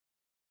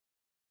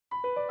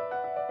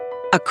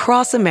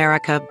Across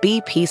America,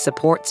 BP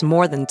supports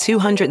more than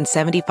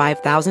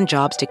 275,000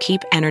 jobs to keep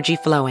energy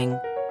flowing.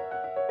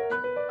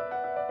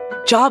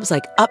 Jobs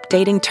like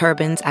updating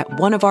turbines at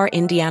one of our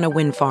Indiana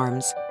wind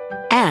farms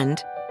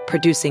and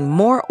producing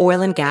more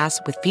oil and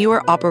gas with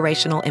fewer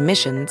operational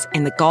emissions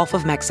in the Gulf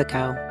of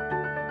Mexico.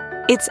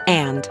 It's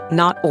and,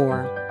 not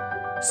or.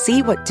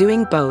 See what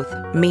doing both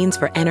means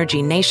for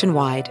energy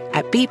nationwide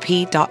at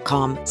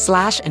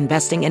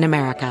bp.com/investing in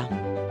America.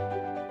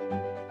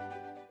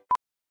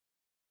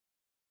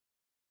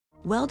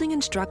 Welding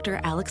instructor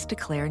Alex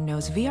DeClaire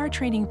knows VR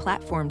training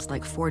platforms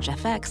like Forge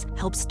FX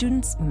help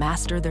students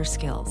master their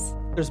skills.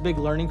 There's a big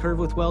learning curve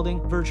with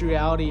welding. Virtual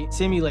reality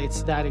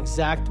simulates that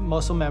exact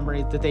muscle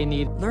memory that they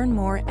need. Learn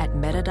more at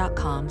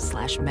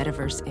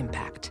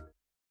meta.com/metaverseimpact.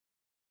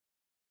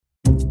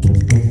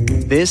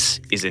 This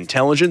is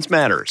Intelligence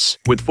Matters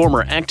with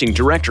former acting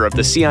director of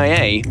the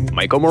CIA,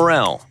 Michael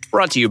Morell.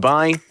 Brought to you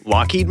by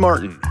Lockheed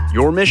Martin.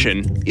 Your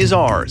mission is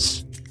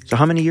ours. So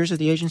how many years at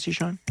the agency,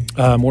 Sean?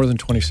 More than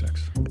 26.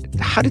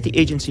 How did the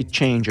agency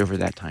change over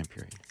that time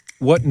period?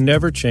 What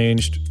never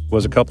changed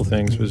was a couple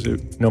things.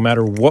 No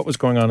matter what was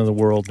going on in the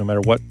world, no matter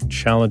what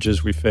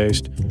challenges we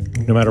faced,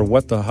 no matter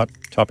what the hot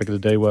topic of the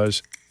day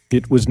was,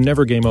 it was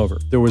never game over.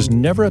 There was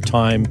never a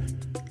time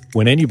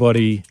when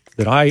anybody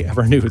that I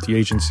ever knew at the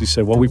agency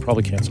said, well, we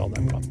probably can't solve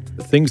that problem.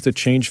 The things that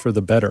change for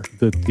the better.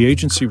 The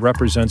agency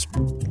represents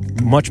a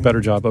much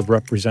better job of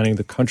representing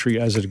the country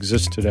as it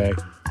exists today.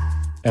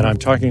 And I'm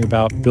talking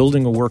about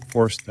building a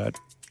workforce that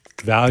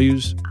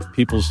values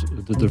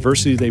the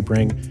diversity they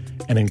bring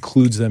and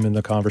includes them in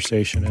the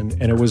conversation. And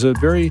it was a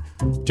very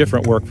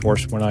different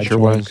workforce when I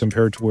joined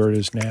compared to where it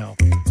is now.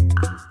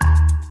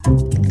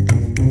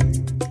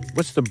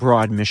 What's the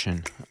broad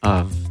mission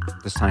of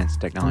the Science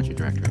and Technology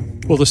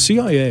Directorate? Well, the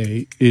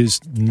CIA is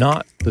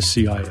not the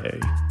CIA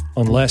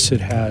unless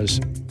it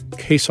has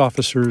case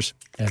officers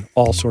and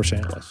all-source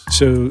analysts.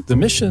 So the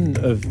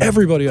mission of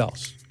everybody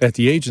else at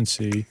the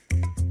agency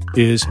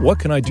is what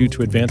can I do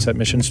to advance that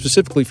mission?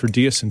 Specifically for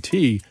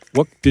DS&T,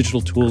 what digital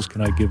tools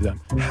can I give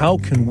them? How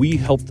can we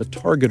help the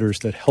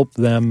targeters that help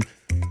them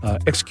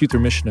execute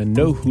their mission and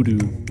know who to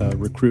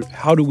recruit?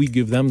 How do we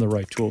give them the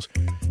right tools?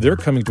 They're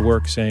coming to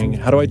work saying,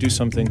 how do I do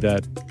something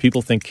that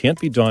people think can't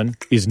be done,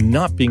 is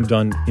not being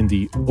done in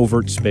the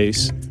overt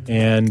space,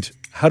 and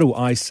how do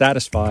I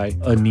satisfy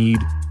a need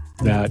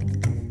that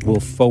will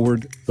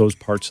forward those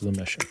parts of the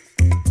mission?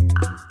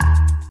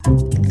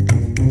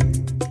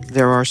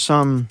 There are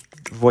some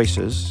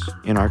voices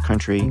in our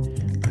country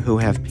who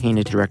have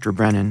painted Director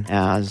Brennan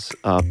as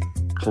a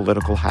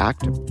political hack,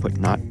 to put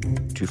not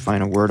too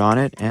fine a word on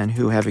it, and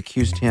who have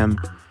accused him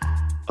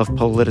of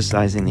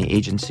politicizing the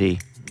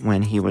agency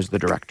when he was the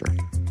director.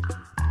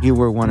 You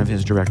were one of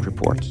his direct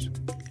reports.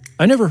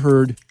 I never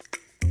heard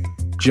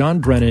John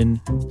Brennan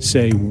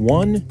say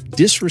one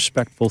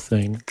disrespectful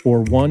thing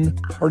or one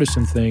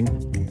partisan thing,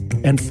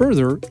 and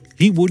further,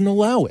 he wouldn't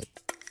allow it.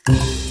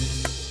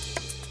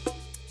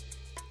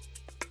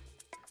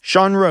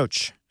 Sean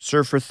Roach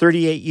served for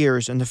 38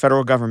 years in the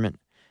federal government,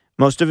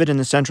 most of it in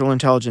the Central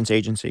Intelligence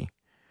Agency.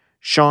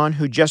 Sean,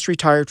 who just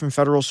retired from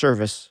federal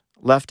service,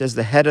 left as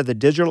the head of the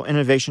Digital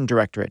Innovation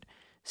Directorate,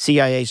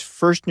 CIA's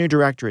first new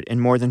directorate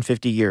in more than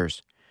 50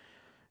 years.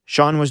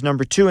 Sean was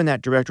number 2 in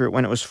that directorate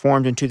when it was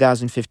formed in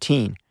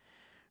 2015.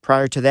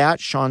 Prior to that,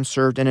 Sean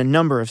served in a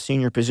number of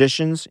senior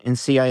positions in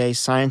CIA's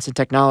Science and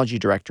Technology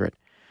Directorate.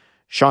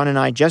 Sean and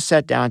I just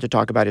sat down to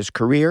talk about his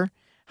career,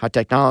 how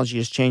technology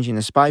is changing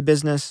the spy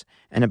business,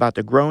 and about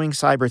the growing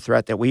cyber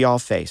threat that we all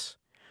face.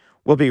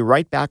 We'll be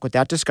right back with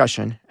that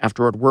discussion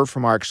after a word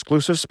from our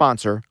exclusive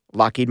sponsor,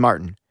 Lockheed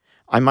Martin.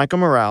 I'm Michael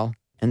Morell,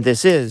 and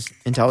this is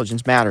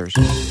Intelligence Matters.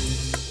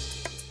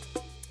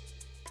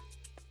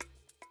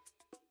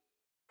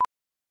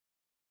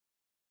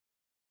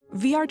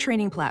 VR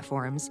training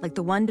platforms, like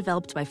the one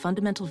developed by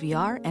Fundamental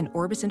VR and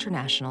Orbis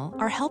International,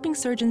 are helping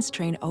surgeons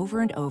train over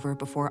and over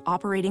before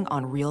operating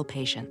on real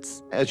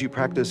patients. As you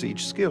practice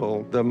each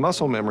skill, the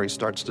muscle memory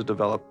starts to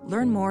develop.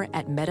 Learn more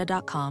at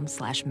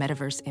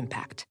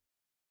meta.com/metaverseimpact.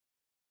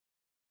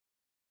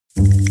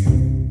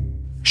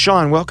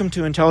 Sean, welcome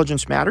to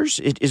Intelligence Matters.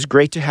 It is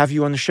great to have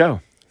you on the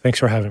show. Thanks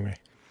for having me.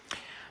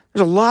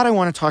 There's a lot I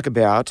want to talk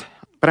about,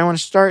 but I want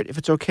to start, if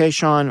it's okay,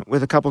 Sean,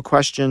 with a couple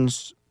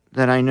questions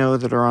that I know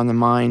that are on the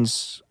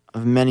minds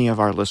of many of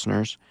our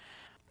listeners.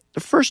 The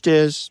first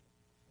is,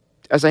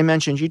 as I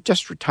mentioned, you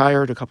just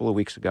retired a couple of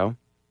weeks ago.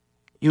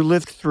 You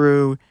lived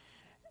through,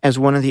 as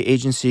one of the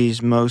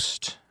agency's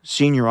most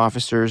senior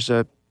officers,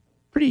 a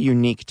pretty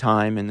unique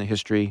time in the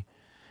history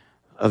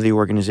of the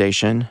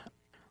organization.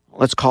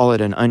 Let's call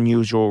it an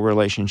unusual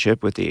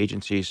relationship with the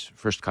agency's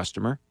first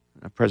customer,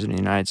 the President of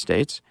the United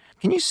States.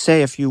 Can you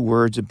say a few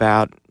words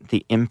about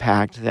the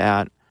impact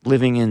that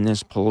living in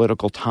this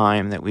political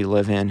time that we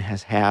live in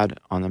has had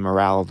on the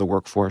morale of the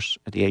workforce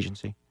at the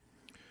agency?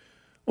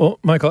 Well,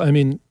 Michael, I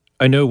mean,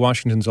 I know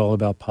Washington's all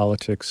about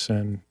politics,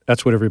 and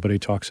that's what everybody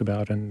talks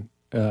about. And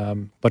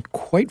but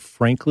quite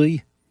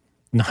frankly,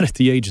 not at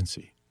the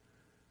agency.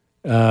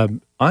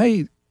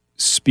 I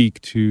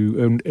speak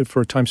to, and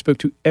for a time spoke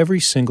to every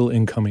single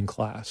incoming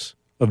class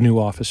of new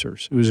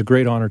officers. It was a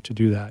great honor to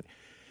do that.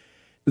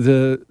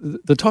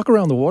 The talk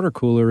around the water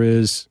cooler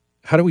is,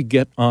 how do we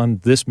get on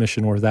this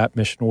mission or that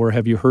mission? Or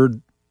have you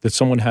heard that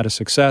someone had a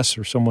success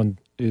or someone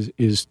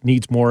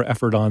needs more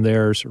effort on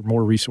theirs or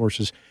more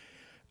resources?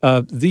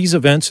 These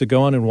events that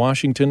go on in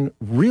Washington,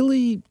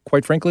 really,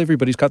 quite frankly,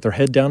 everybody's got their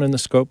head down in the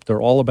scope.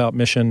 They're all about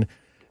mission.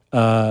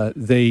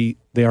 They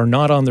are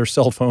not on their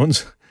cell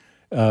phones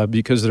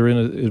because they're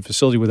in a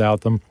facility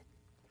without them.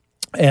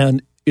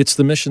 And it's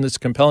the mission that's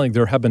compelling.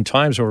 There have been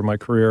times over my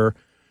career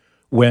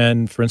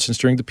when, for instance,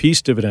 during the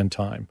peace dividend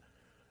time,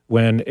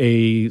 when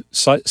a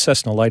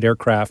Cessna light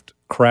aircraft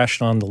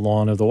crashed on the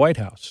lawn of the White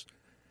House.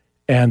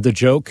 And the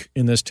joke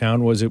in this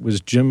town was it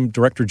was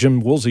Director Jim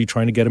Woolsey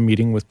trying to get a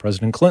meeting with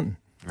President Clinton.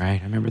 Right,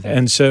 I remember that.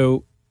 And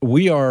so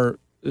we are,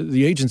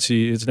 the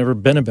agency, it's never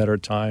been a better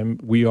time.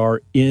 We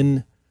are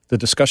in the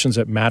discussions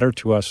that matter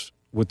to us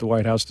with the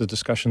White House, the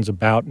discussions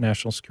about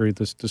national security,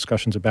 the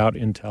discussions about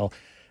intel.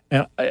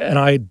 And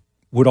I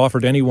would offer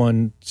to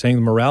anyone saying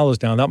the morale is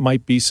down, that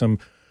might be some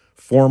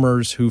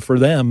formers who, for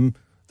them,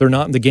 they're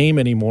not in the game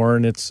anymore,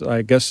 and it's,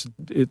 I guess,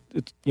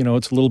 it's a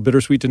little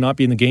bittersweet to not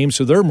be in the game,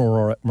 so their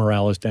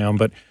morale is down.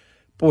 But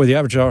boy, the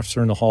average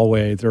officer in the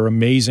hallway, they're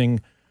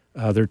amazing,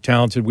 they're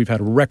talented. We've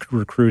had record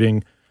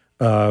recruiting.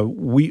 Our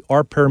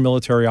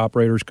paramilitary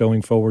operators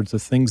going forward, the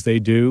things they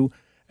do,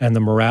 and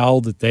the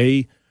morale that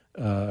they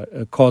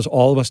cause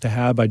all of us to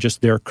have by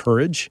just their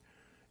courage.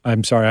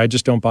 I'm sorry, I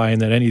just don't buy in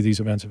that any of these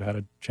events have had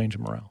a change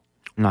in morale.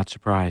 I'm not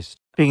surprised.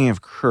 Speaking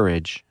of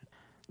courage,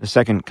 the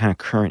second kind of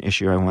current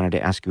issue I wanted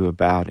to ask you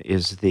about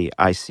is the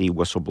IC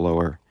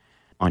whistleblower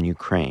on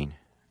Ukraine.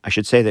 I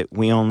should say that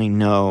we only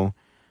know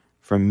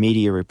from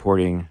media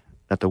reporting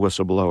that the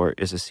whistleblower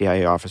is a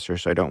CIA officer,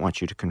 so I don't want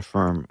you to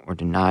confirm or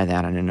deny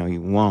that, and I know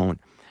you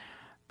won't.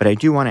 But I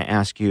do want to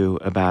ask you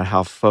about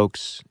how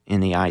folks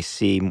in the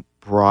IC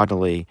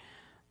broadly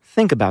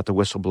think about the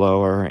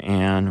whistleblower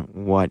and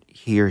what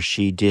he or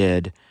she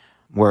did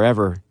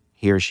wherever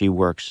he or she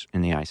works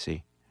in the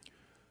IC.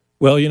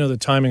 Well, the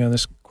timing on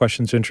this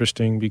question is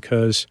interesting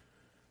because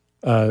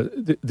I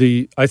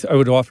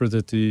would offer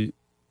that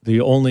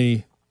the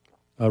only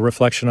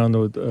reflection on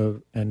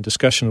the and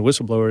discussion of the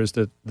whistleblower is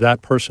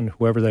that person,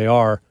 whoever they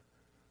are,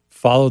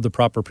 follow the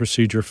proper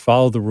procedure,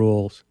 follow the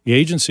rules. The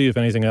agency, if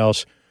anything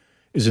else,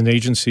 is an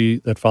agency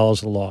that follows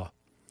the law.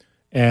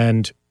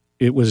 And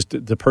it was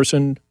the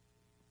person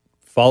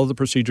followed the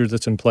procedure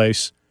that's in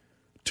place,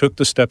 took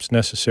the steps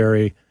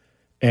necessary,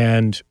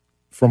 and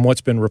from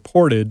what's been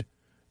reported,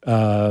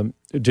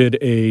 did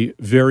a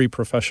very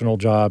professional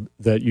job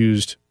that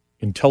used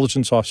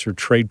intelligence officer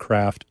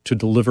tradecraft to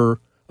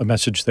deliver a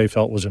message they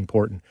felt was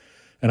important.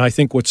 And I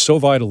think what's so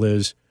vital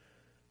is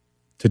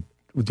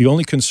the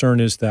only concern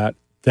is that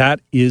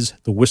is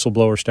the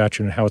whistleblower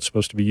statute and how it's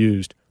supposed to be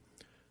used.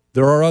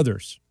 There are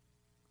others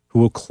who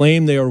will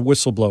claim they are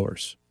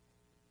whistleblowers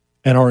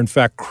and are in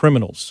fact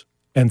criminals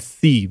and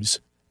thieves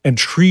and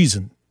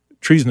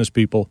treasonous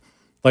people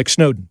like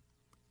Snowden,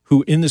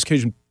 who in this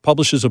occasion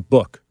publishes a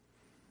book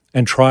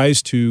and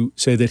tries to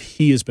say that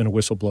he has been a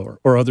whistleblower,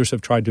 or others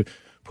have tried to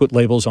put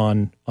labels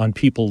on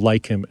people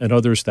like him and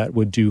others that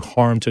would do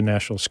harm to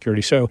national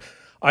security. So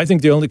I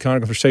think the only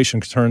conversation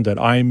concern that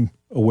I'm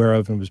aware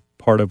of and was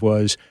part of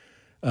was,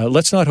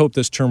 let's not hope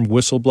this term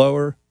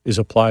whistleblower is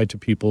applied to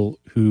people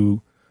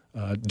who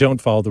don't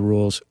follow the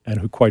rules and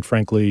who, quite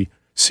frankly,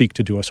 seek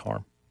to do us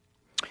harm.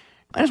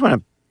 I just want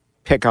to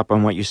pick up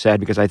on what you said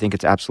because I think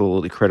it's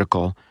absolutely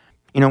critical.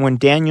 When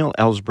Daniel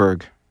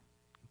Ellsberg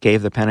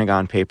gave the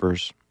Pentagon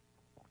Papers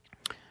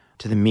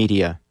to the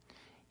media,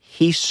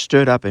 he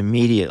stood up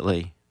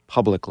immediately,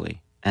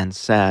 publicly, and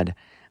said,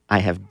 I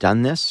have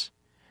done this.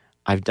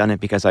 I've done it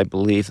because I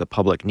believe the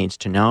public needs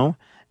to know,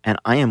 and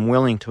I am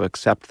willing to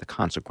accept the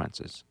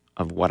consequences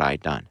of what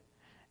I've done.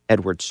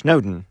 Edward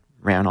Snowden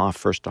ran off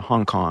first to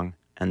Hong Kong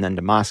and then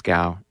to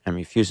Moscow and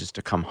refuses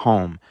to come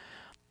home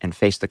and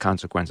face the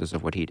consequences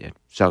of what he did.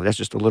 So that's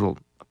just a little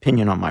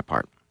opinion on my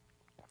part.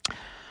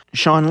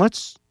 Sean,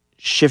 let's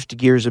shift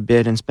gears a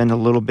bit and spend a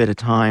little bit of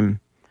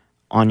time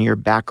on your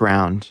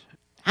background.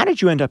 How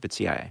did you end up at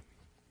CIA?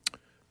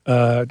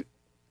 Over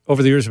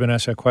the years, I've been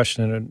asked that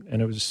question,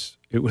 and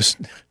it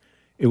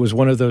was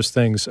one of those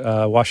things.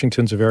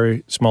 Washington's a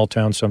very small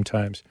town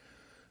sometimes.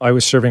 I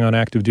was serving on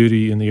active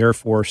duty in the Air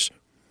Force,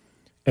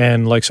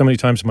 and like so many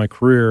times in my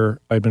career,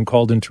 I'd been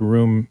called into a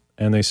room,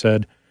 and they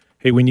said,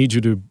 hey, we need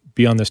you to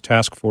be on this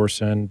task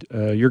force, and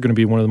you're going to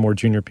be one of the more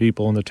junior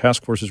people, and the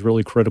task force is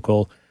really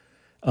critical,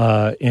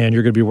 and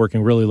you're going to be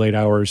working really late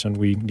hours, and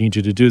we need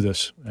you to do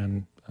this.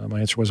 And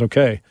my answer was,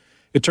 okay.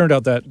 It turned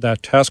out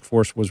that task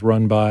force was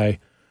run by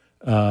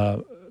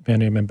a man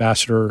named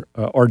Ambassador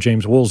R.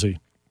 James Woolsey.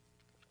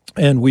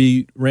 And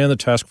we ran the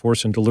task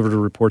force and delivered a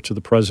report to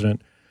the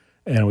president.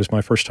 And it was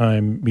my first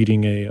time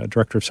meeting a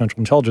director of Central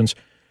Intelligence.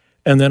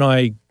 And then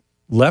I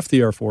left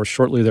the Air Force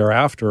shortly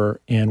thereafter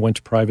and went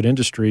to private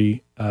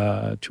industry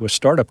to a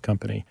startup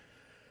company.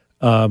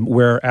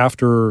 where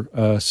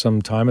after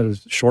some time, a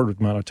short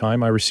amount of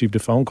time, I received a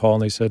phone call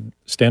and they said,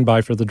 stand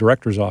by for the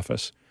director's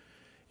office.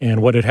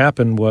 And what had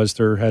happened was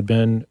there had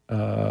been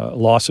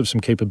loss of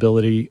some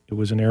capability. It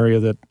was an area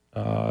that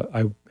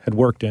I had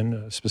worked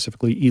in,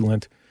 specifically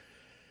ELINT.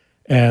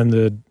 And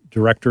the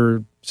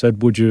director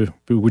said, would you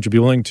be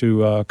willing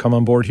to come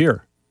on board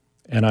here?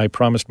 And I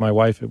promised my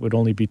wife it would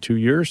only be 2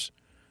 years.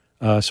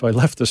 So I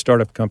left the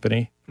startup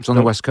company. It's on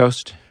the West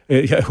Coast?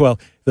 Yeah, well,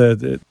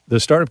 the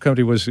startup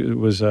company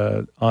was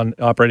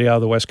operating out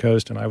of the West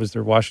Coast, and I was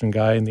their Washington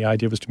guy, and the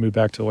idea was to move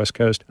back to the West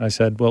Coast. And I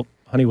said, well,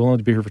 honey, we'll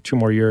only be here for 2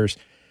 more years.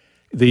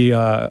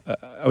 I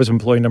was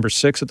employee number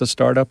 6 at the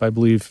startup. I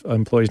believe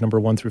employees number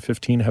 1 through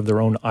 15 have their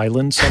own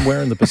island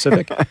somewhere in the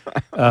Pacific.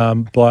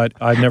 But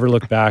I never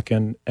looked back.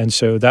 And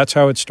so that's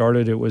how it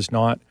started. It was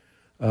not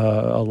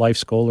a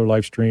life's goal or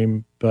life's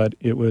dream, but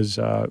it was,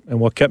 and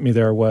what kept me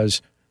there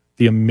was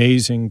the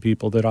amazing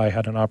people that I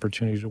had an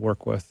opportunity to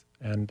work with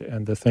and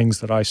the things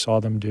that I saw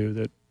them do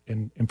that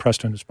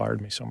impressed and inspired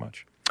me so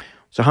much.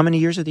 So how many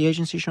years at the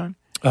agency, Sean?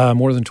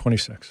 More than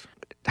 26.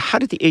 How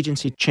did the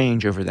agency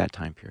change over that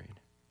time period?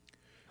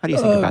 How do you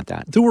think about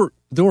that?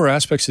 There were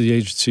aspects of the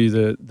agency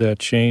that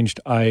changed.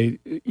 I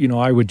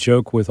would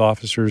joke with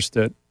officers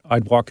that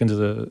I'd walk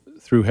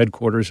through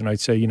headquarters and I'd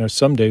say,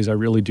 some days I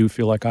really do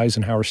feel like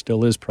Eisenhower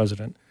still is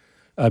president,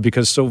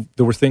 because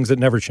there were things that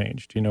never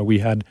changed.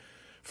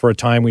 For a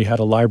time, we had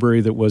a library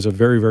that was a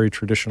very, very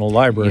traditional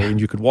library, and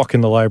you could walk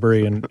in the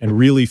library and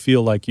really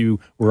feel like you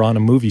were on a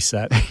movie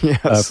set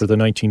for the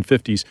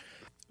 1950s.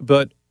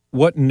 But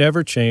what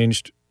never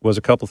changed was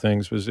a couple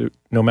things.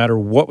 No matter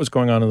what was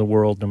going on in the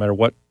world, no matter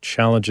what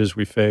challenges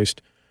we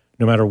faced,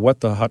 no matter what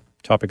the hot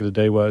topic of the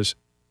day was,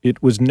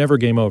 it was never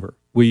game over.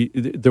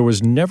 There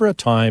was never a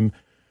time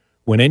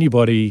when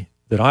anybody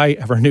that I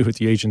ever knew at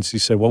the agency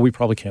said, well, we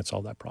probably can't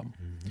solve that problem.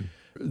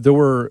 Mm-hmm. There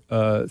were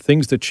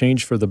things that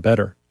changed for the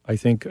better. I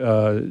think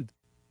the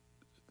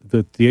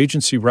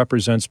agency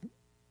represents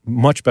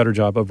much better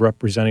job of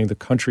representing the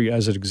country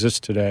as it exists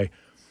today.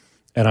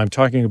 And I'm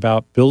talking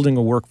about building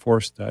a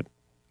workforce that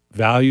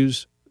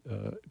values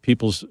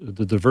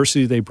the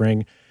diversity they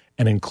bring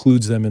and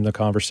includes them in the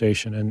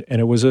conversation. And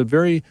it was a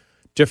very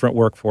different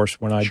workforce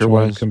when I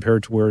joined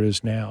compared to where it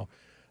is now.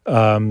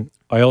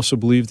 I also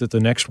believe that the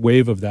next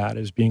wave of that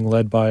is being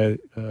led by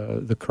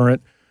the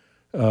current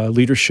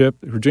leadership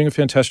who are doing a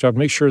fantastic job.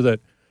 Make sure that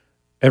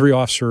every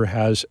officer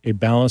has a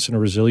balance and a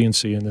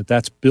resiliency, and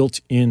that's built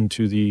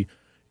into the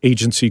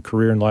agency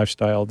career and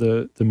lifestyle.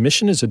 The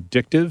mission is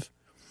addictive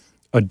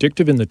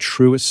in the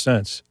truest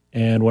sense.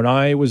 And when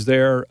I was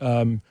there,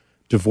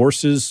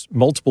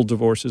 multiple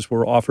divorces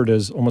were offered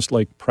as almost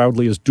like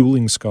proudly as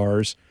dueling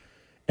scars.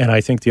 And I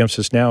think the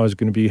emphasis now is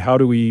going to be, how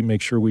do we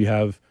make sure we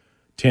have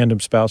tandem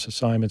spouse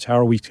assignments? How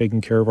are we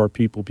taking care of our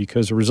people?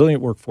 Because a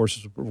resilient workforce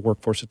is a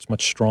workforce that's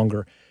much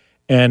stronger.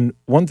 And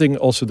one thing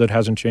also that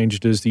hasn't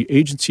changed is the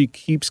agency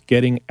keeps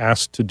getting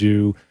asked to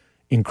do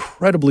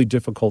incredibly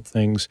difficult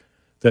things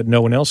that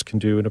no one else can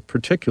do. And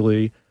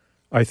particularly,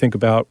 I think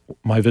about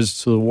my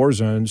visits to the war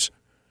zones,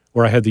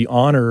 where I had the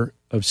honor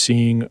of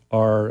seeing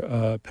our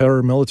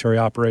paramilitary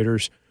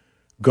operators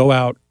go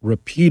out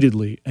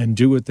repeatedly and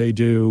do what they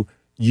do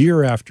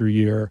year after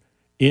year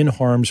in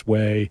harm's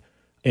way.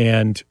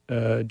 And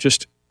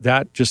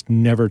that just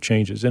never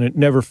changes. And it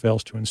never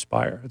fails to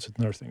inspire. It's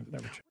another thing that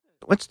never changes.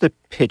 What's the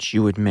pitch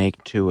you would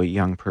make to a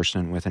young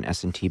person with an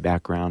S&T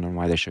background and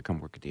why they should come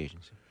work at the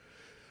agency?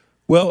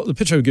 Well, the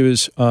pitch I would give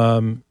is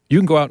you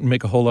can go out and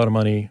make a whole lot of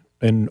money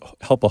and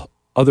help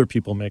other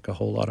people make a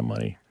whole lot of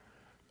money.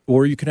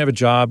 Or you can have a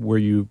job where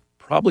you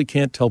probably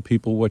can't tell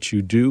people what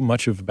you do,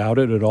 much about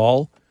it at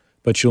all,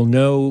 but you'll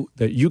know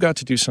that you got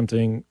to do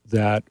something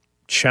that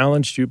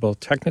challenged you both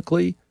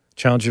technically,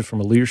 challenged you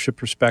from a leadership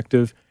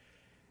perspective,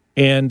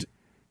 and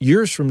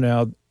years from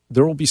now,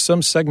 there will be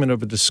some segment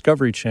of a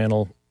Discovery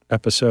Channel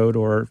episode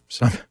or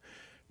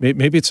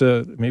maybe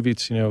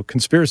it's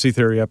conspiracy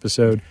theory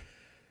episode,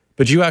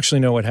 but you actually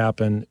know what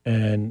happened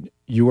and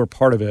you were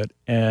part of it.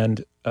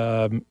 And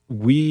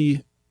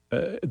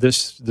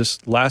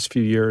this last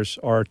few years,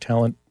 our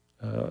talent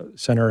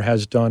center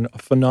has done a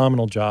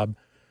phenomenal job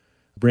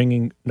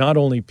bringing not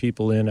only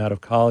people in out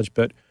of college,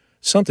 but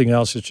something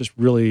else that's just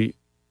really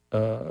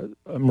I'm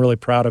really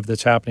proud of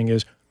that's happening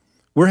is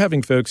we're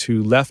having folks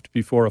who left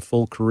before a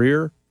full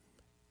career.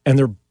 And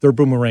they're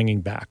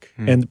boomeranging back,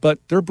 but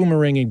they're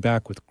boomeranging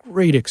back with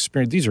great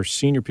experience. These are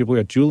senior people. We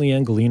got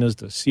Julianne Galinas,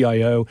 the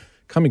CIO,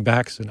 coming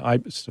back from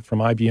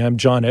IBM.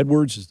 John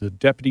Edwards is the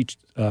deputy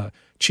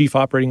chief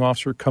operating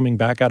officer, coming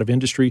back out of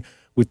industry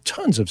with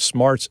tons of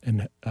smarts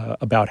and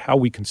about how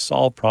we can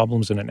solve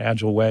problems in an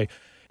agile way.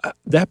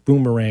 That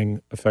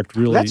boomerang effect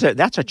really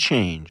that's a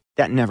change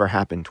that never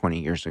happened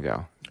 20 years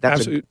ago.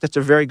 That's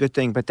a very good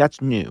thing, but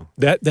that's new.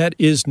 That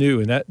is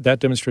new, and that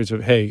demonstrates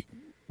that hey.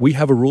 We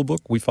have a rule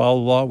book. We follow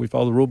the law. We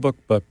follow the rule book.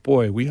 But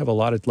boy, we have a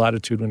lot of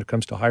latitude when it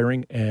comes to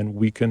hiring, and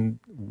we can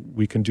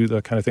do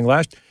the kind of thing.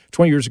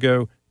 20 years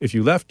ago, if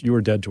you left, you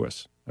were dead to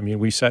us. I mean,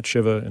 we sat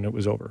Shiva and it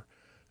was over.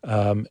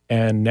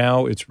 And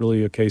now it's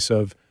really a case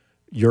of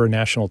you're a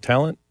national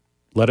talent.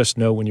 let us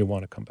know when you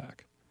want to come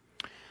back.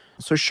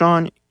 So,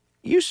 Sean,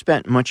 you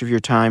spent much of your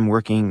time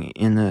working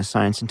in the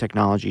Science and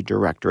Technology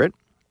Directorate,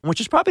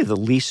 which is probably the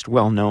least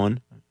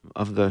well-known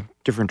of the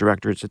different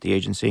directorates at the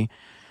agency.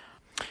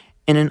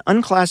 In an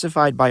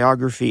unclassified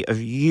biography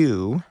of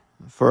you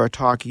for a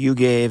talk you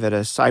gave at a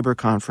cyber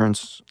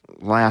conference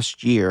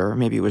last year,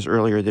 maybe it was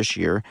earlier this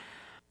year,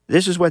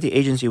 this is what the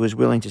agency was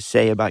willing to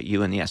say about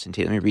you and the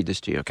S&T. Let me read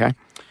this to you, okay?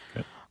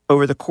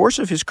 Over the course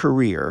of his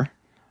career,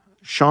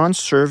 Sean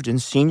served in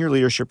senior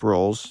leadership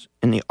roles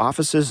in the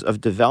offices of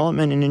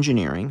Development and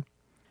Engineering,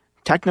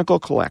 Technical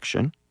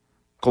Collection,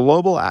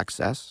 Global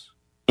Access,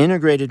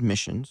 Integrated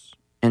Missions,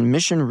 and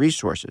Mission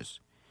Resources.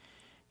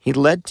 He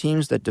led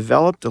teams that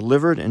developed,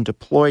 delivered, and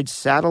deployed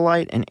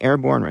satellite and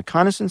airborne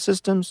reconnaissance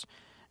systems,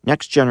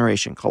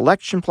 next-generation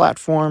collection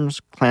platforms,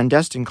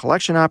 clandestine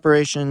collection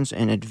operations,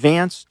 and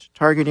advanced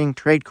targeting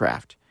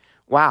tradecraft.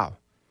 Wow.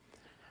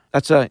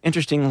 That's an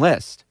interesting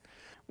list,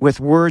 with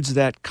words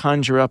that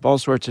conjure up all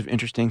sorts of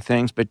interesting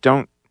things but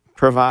don't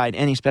provide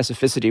any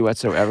specificity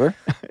whatsoever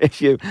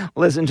if you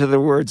listen to the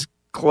words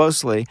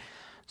closely.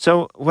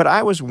 So what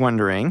I was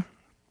wondering,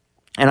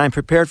 and I'm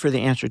prepared for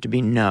the answer to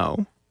be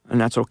no, and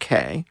that's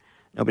okay.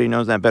 Nobody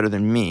knows that better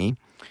than me.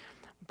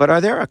 But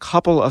are there a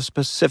couple of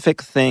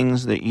specific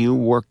things that you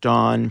worked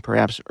on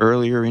perhaps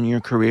earlier in your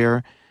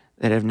career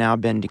that have now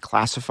been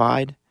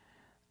declassified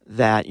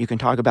that you can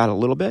talk about a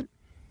little bit?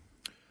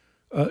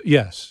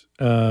 Yes.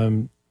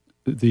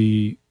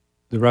 The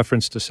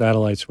reference to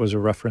satellites was a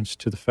reference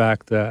to the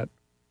fact that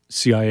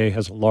CIA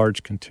has a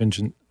large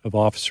contingent of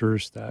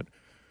officers that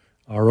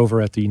are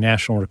over at the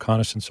National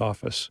Reconnaissance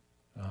Office.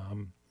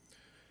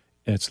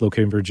 It's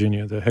located in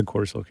Virginia, the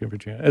headquarters located in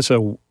Virginia. It's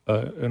an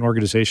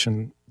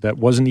organization that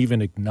wasn't even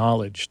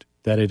acknowledged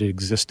that it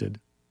existed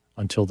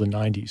until the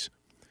 90s.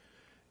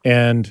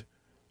 And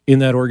in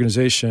that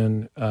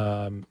organization,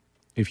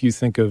 if you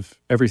think of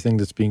everything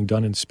that's being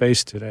done in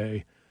space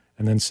today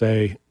and then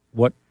say,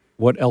 what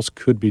else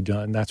could be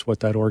done? That's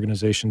what that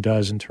organization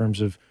does in terms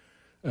of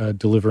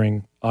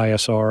delivering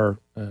ISR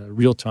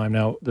real time.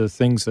 Now, some of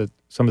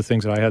the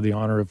things that I had the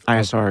honor of...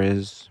 ISR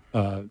is?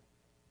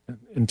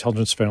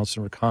 Intelligence, surveillance,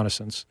 and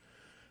reconnaissance.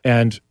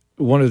 And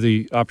one of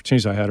the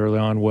opportunities I had early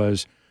on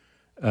was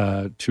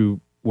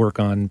to work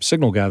on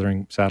signal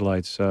gathering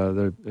satellites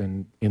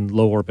in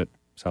low orbit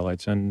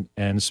satellites,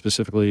 and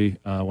specifically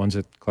ones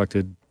that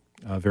collected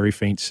very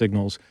faint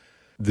signals.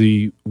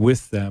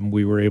 With them,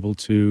 we were able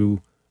to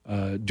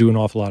do an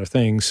awful lot of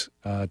things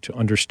to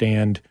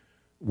understand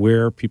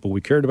where people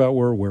we cared about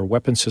were, where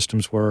weapon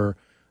systems were,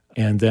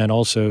 and then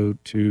also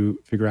to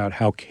figure out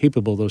how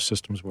capable those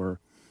systems were.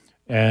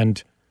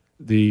 And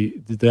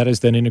that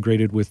is then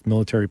integrated with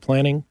military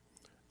planning,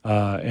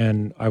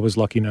 and I was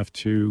lucky enough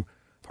to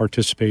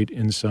participate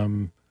in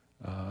some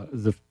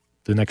the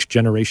next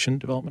generation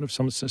development of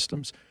some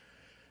systems,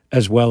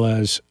 as well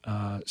as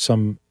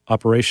some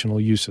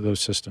operational use of those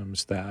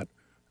systems that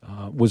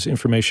was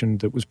information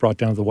that was brought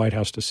down to the White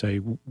House to say,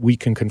 we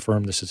can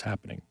confirm this is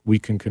happening. We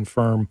can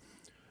confirm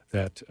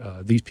that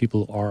these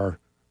people are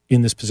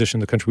in this position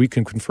in the country. We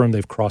can confirm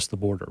they've crossed the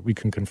border. We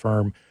can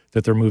confirm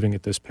that they're moving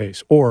at this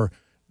pace. Or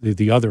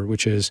the other,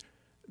 which is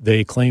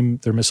they claim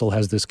their missile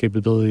has this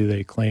capability.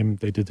 They claim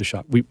they did the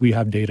shot. We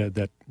have data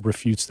that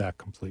refutes that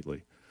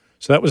completely.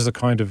 So that was the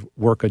kind of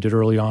work I did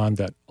early on,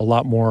 that a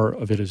lot more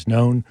of it is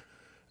known.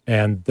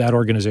 And that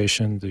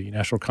organization, the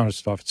National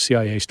Reconnaissance Office,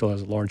 CIA, still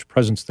has a large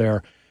presence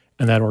there,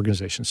 and that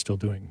organization is still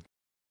doing.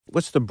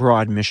 What's the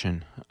broad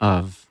mission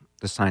of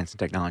the Science and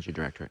Technology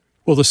Directorate?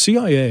 Well, the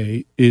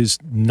CIA is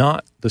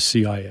not the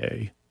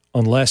CIA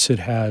unless it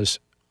has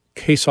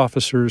case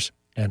officers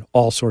and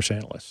all-source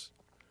analysts.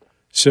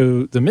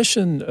 So the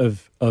mission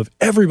of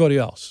everybody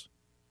else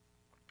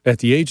at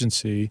the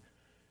agency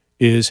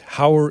is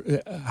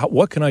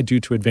what can I do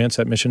to advance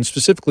that mission?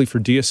 Specifically for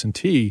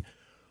DS&T,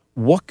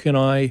 what can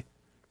I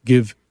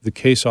give the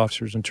case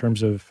officers in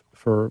terms of,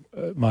 for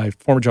my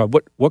former job,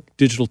 what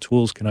digital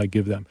tools can I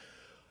give them?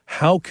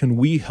 How can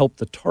we help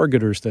the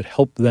targeters that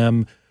help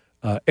them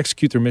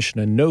execute their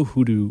mission and know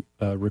who to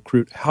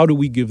recruit? How do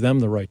we give them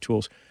the right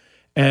tools?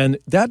 And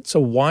that's a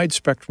wide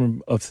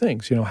spectrum of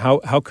things.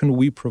 How can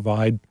we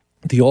provide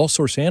the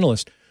all-source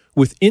analyst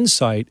with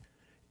insight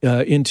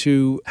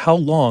into how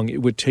long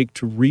it would take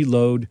to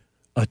reload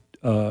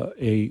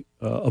a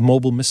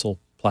mobile missile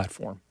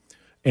platform,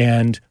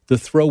 and the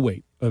throw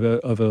weight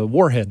of a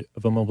warhead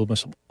of a mobile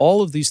missile.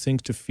 All of these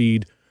things to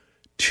feed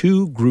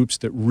two groups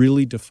that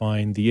really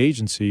define the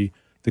agency: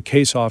 the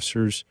case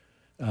officers,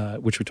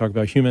 which we talk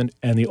about human,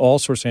 and the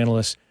all-source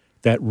analysts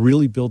that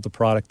really build the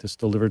product that's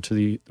delivered to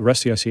the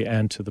rest of the IC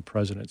and to the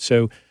president.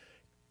 So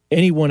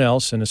anyone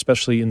else, and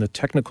especially in the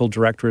technical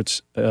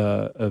directorates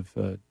of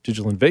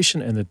digital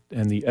innovation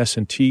and the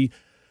S&T,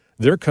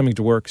 they're coming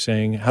to work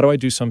saying, how do I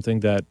do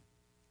something that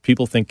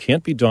people think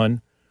can't be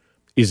done,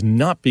 is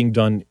not being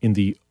done in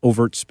the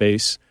overt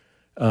space,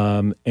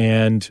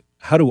 and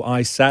how do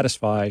I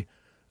satisfy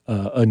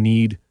a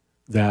need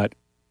that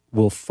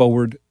will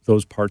forward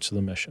those parts of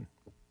the mission?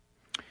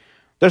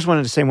 I just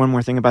wanted to say one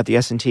more thing about the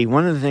S&T.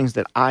 One of the things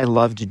that I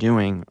loved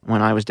doing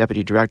when I was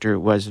deputy director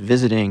was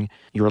visiting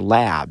your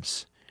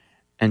labs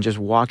and just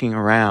walking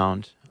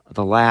around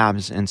the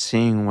labs and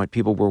seeing what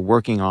people were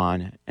working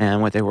on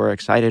and what they were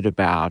excited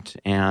about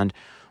and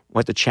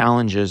what the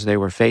challenges they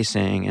were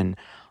facing and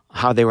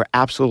how they were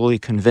absolutely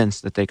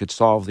convinced that they could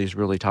solve these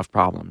really tough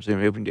problems.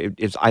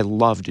 I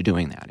loved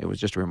doing that. It was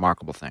just a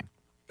remarkable thing.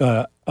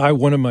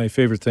 One of my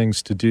favorite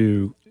things to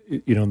do,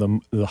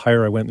 the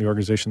higher I went in the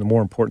organization, the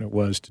more important it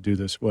was to do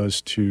this,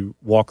 was to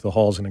walk the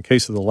halls. And in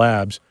case of the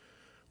labs,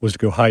 was to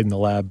go hide in the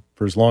lab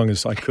for as long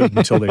as I could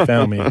until they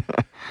found me.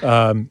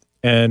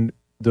 And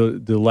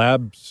the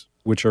labs,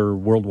 which are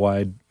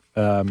worldwide,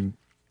 and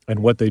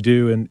what they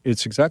do, and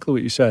it's exactly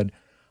what you said.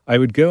 I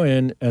would go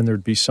in and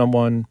there'd be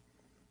someone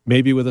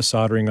maybe with a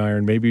soldering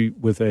iron, maybe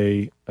with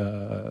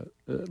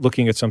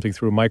looking at something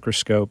through a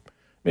microscope,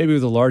 maybe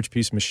with a large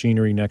piece of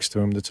machinery next to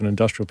them that's an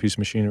industrial piece of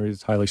machinery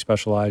that's highly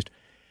specialized.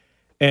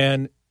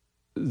 And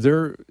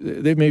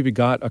they've maybe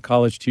got a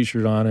college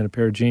T-shirt on and a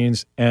pair of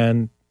jeans,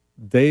 and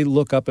they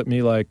look up at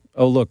me like,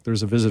 oh, look,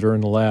 there's a visitor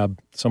in the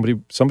lab,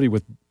 somebody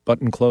with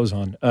button clothes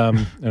on,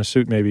 and a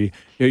suit maybe.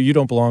 You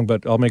don't belong,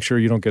 but I'll make sure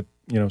you don't get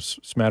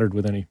smattered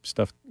with any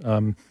stuff.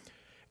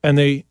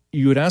 And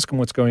you would ask them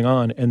what's going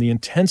on, and the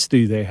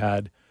intensity they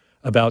had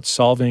about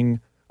solving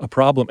a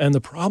problem, and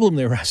the problem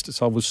they were asked to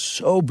solve was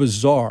so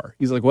bizarre.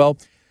 He's like, well,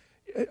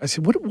 I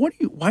said,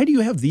 why do you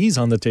have these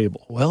on the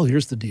table? Well,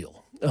 here's the deal.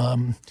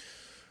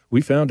 We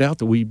found out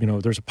that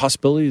there's a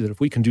possibility that if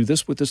we can do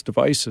this with this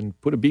device and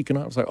put a beacon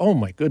on, I was like, oh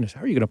my goodness,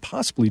 how are you going to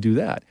possibly do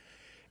that?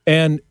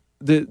 And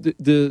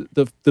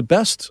the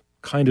best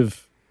kind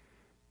of,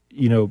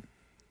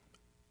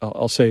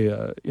 I'll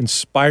say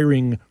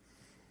inspiring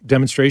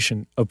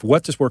demonstration of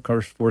what this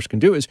workforce can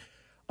do is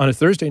on a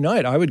Thursday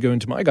night, I would go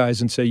into my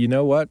guys and say, you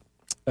know what?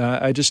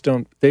 I just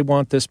don't, they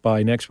want this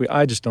by next week.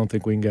 I just don't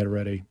think we can get it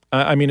ready.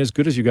 I mean, as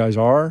good as you guys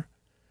are,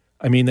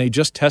 I mean, they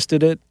just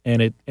tested it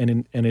and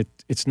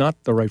it's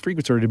not the right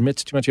frequency, or it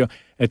emits too much. And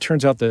it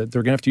turns out that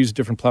they're going to have to use a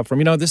different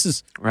platform. This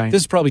is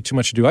probably too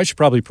much to do. I should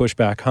probably push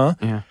back, huh?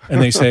 Yeah.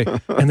 And they say,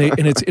 and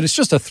it's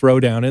just a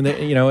throwdown,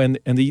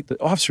 and the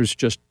officers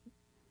just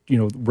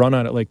run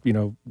on it like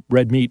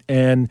red meat.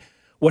 And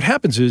what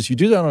happens is you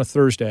do that on a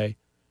Thursday,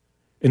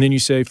 and then you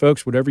say,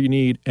 folks, whatever you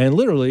need. And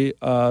literally,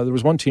 there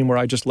was one team where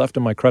I just left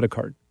them my credit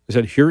card. I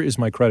said, here is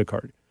my credit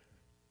card.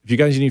 If you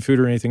guys need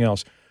food or anything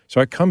else. So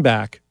I come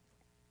back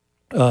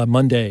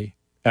Monday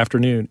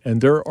afternoon,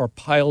 and there are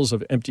piles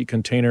of empty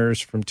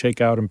containers from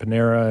Takeout and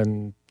Panera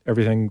and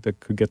everything that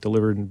could get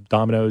delivered, and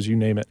Domino's, you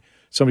name it.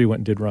 Somebody went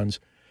and did runs.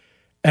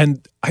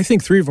 And I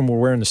think 3 of them were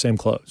wearing the same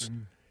clothes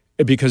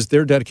because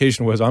their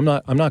dedication was, I'm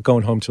not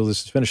going home till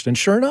this is finished. And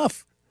sure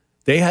enough,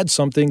 they had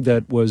something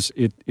that was,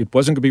 it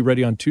wasn't going to be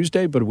ready on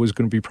Tuesday, but it was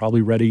going to be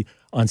probably ready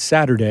on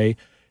Saturday.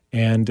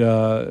 And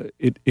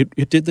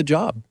it did the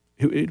job.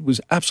 It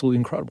was absolutely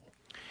incredible.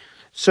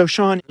 So,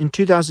 Sean, in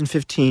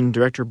 2015,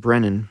 Director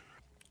Brennan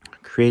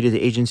created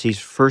the agency's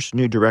first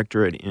new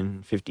directorate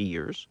in 50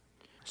 years.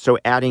 So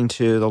adding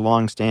to the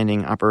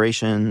long-standing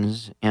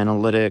operations,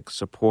 analytics,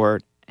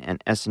 support,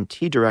 and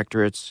S&T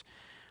directorates,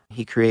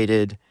 he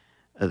created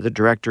the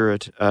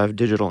Directorate of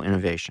Digital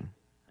Innovation.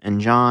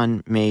 And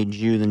John made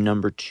you the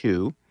number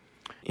 2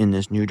 in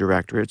this new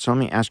directorate. So let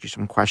me ask you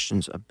some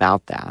questions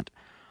about that.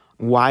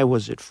 Why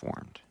was it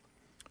formed?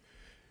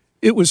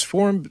 It was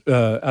formed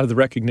out of the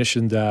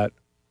recognition that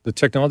the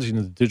technology in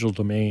the digital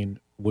domain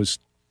was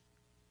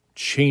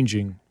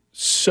changing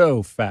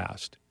so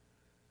fast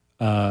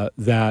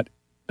that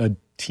a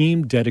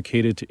team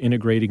dedicated to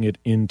integrating it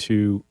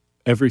into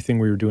everything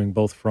we were doing,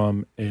 both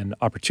from an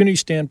opportunity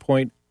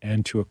standpoint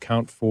and to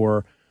account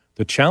for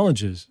the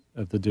challenges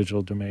of the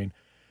digital domain,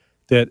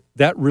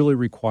 that really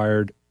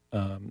required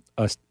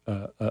a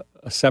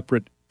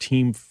separate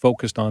team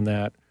focused on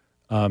that.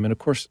 And of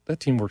course, that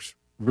team works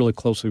really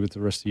closely with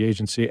the rest of the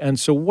agency. And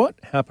so what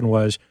happened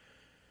was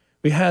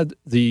we had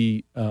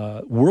the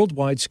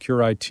worldwide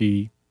secure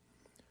IT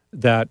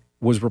that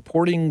was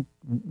reporting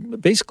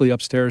basically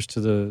upstairs to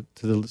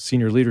the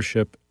senior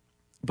leadership,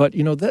 but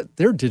that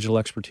their digital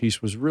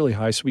expertise was really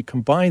high. So we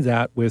combined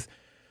that with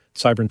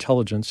cyber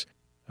intelligence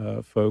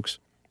folks,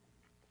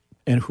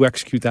 and who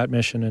execute that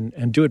mission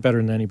and do it better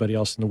than anybody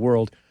else in the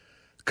world,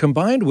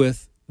 combined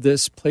with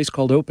this place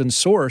called open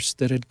source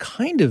that had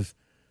kind of,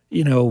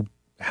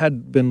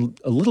 had been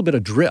a little bit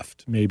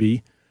adrift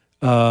maybe,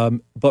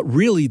 but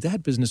really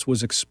that business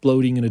was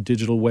exploding in a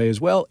digital way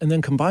as well, and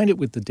then combined it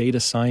with the data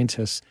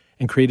scientists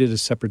and created a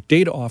separate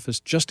data office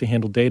just to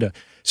handle data.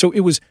 So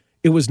it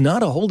was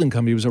not a holding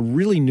company. It was a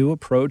really new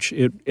approach.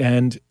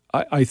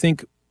 I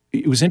think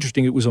it was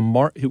interesting. It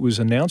was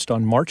announced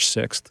on March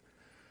 6th,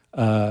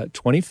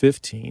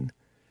 2015,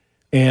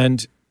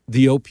 and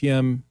the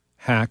OPM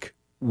hack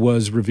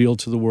was revealed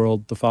to the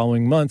world the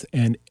following month,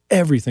 and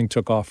everything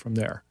took off from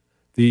there.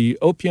 The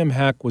OPM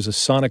hack was a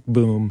sonic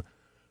boom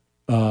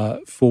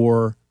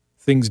for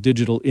things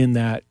digital, in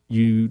that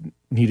you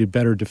needed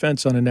better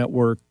defense on a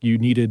network. You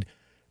needed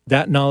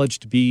that knowledge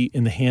to be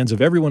in the hands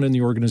of everyone in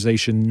the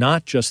organization,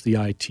 not just the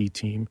IT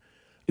team.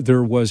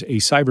 there was a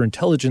cyber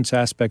intelligence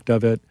aspect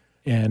of it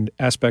and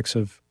aspects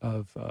of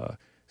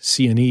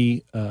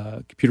C&E,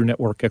 computer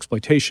network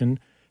exploitation,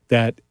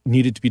 that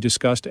needed to be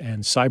discussed,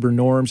 and cyber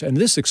norms. And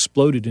this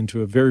exploded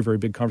into a very, very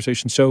big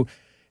conversation. So,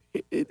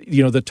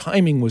 the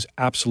timing was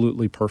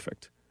absolutely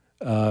perfect.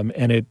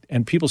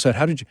 And people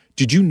said,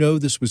 did you know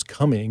this was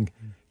coming?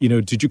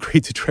 Did you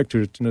create the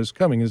directorate to know this was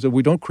coming? And so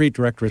we don't create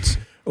directorates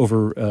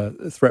over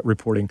threat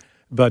reporting,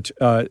 but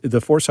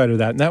the foresight of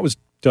that, and that was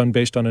done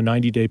based on a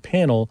 90-day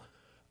panel,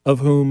 of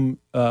whom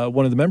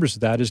one of the members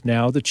of that is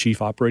now the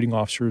chief operating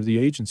officer of the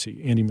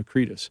agency, Andy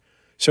McCretis.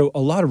 So a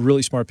lot of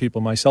really smart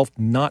people, myself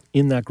not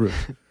in that group.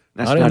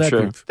 That's not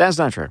true. That's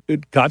not true.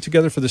 It got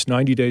together for this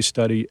 90-day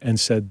study and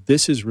said,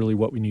 this is really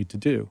what we need to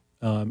do,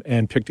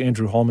 and picked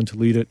Andrew Hallman to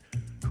lead it,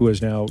 who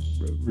has now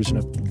risen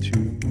up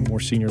to more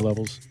senior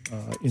levels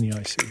in the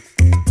IC.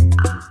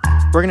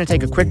 We're going to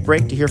take a quick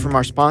break to hear from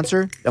our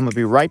sponsor, then we'll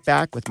be right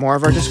back with more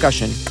of our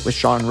discussion with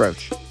Sean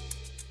Roche.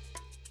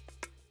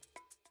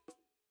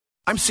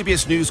 I'm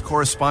CBS News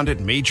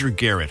correspondent Major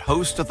Garrett,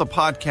 host of the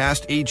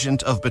podcast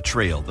Agent of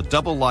Betrayal, The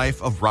Double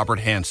Life of Robert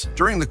Hanssen.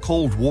 During the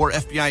Cold War,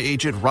 FBI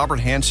agent Robert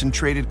Hanssen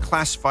traded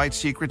classified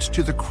secrets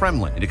to the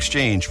Kremlin in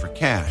exchange for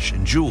cash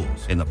and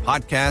jewels. In the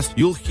podcast,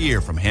 you'll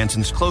hear from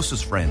Hanssen's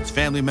closest friends,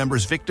 family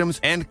members, victims,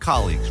 and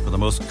colleagues for the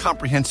most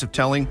comprehensive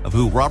telling of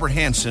who Robert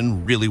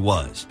Hanssen really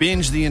was.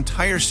 Binge the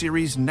entire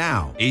series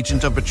now.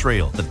 Agent of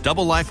Betrayal, The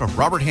Double Life of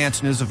Robert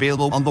Hanssen is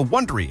available on the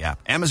Wondery app,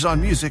 Amazon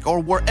Music,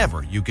 or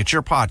wherever you get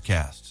your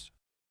podcasts.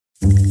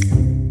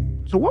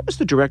 So what was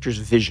the director's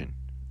vision?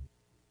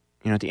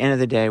 At the end of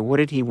the day, what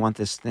did he want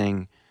this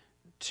thing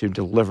to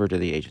deliver to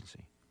the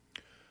agency?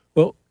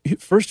 Well,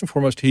 first and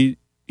foremost,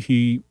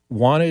 he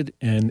wanted,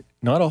 and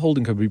not a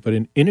holding company, but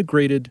an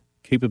integrated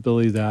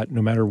capability that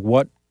no matter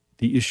what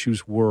the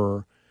issues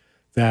were,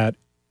 that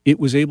it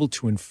was able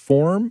to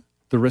inform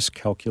the risk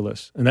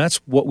calculus. And that's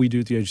what we do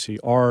at the agency.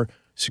 Our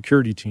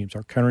security teams,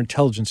 our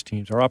counterintelligence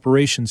teams, our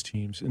operations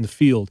teams in the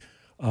field,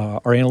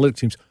 our analytic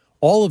teams,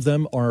 all of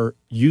them are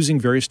using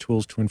various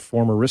tools to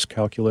inform a risk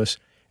calculus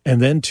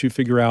and then to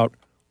figure out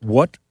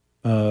what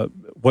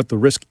the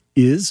risk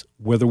is,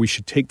 whether we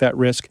should take that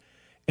risk.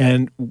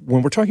 And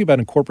when we're talking about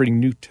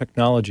incorporating new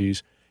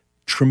technologies,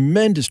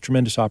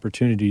 tremendous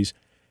opportunities.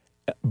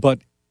 But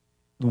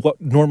what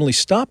normally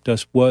stopped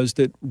us was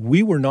that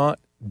we were not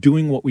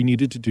doing what we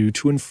needed to do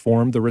to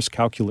inform the risk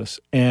calculus.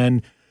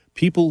 And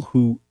people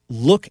who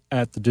look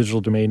at the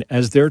digital domain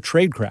as their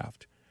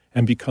tradecraft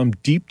and become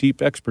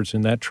deep experts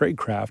in that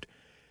tradecraft,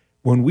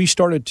 when we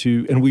started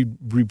to, and we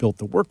rebuilt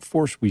the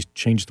workforce, we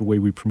changed the way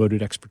we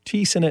promoted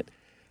expertise in it,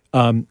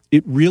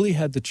 it really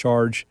had the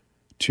charge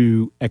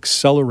to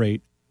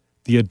accelerate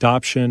the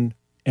adoption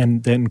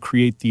and then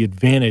create the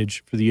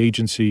advantage for the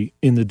agency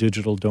in the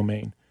digital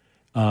domain.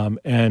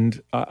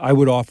 And I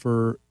would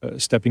offer,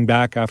 stepping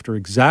back after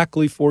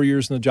exactly 4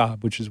 years in the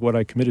job, which is what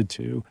I committed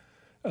to,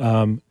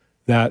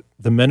 that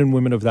the men and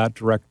women of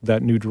that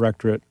new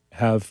directorate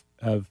have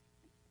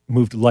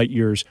moved light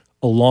years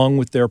along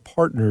with their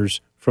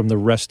partners from the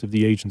rest of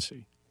the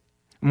agency.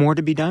 More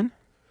to be done?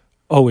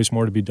 Always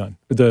more to be done.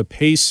 The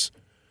pace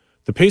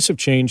of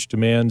change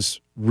demands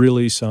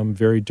really some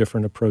very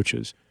different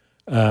approaches.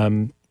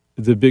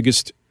 The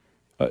biggest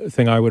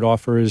thing I would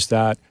offer is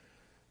that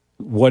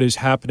what is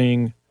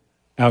happening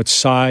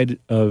outside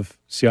of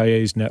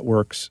CIA's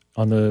networks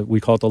we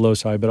call it the low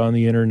side, but on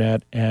the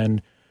internet,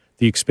 and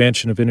the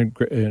expansion of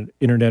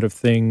Internet of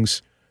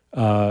Things,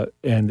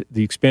 and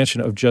the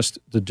expansion of just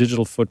the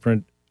digital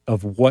footprint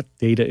of what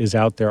data is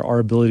out there, our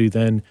ability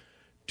then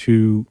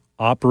to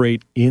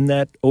operate in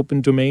that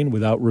open domain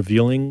without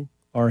revealing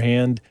our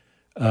hand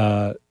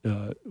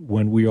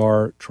when we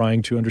are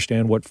trying to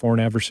understand what foreign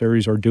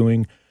adversaries are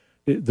doing.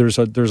 There's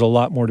a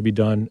lot more to be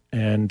done.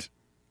 And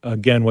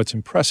again, what's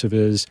impressive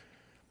is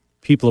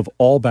people of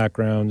all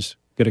backgrounds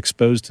get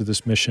exposed to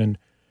this mission,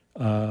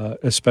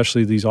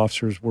 especially these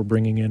officers we're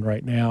bringing in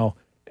right now,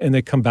 and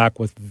they come back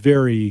with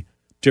very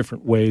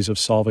different ways of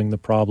solving the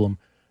problem.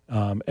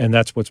 And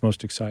that's what's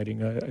most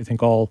exciting. I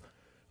think all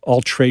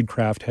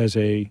tradecraft has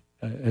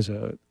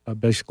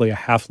basically a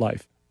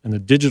half-life. And the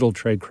digital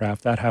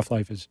tradecraft, that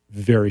half-life is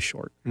very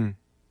short.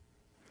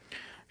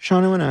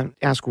 Sean, I want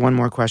to ask one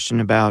more question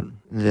about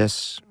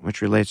this,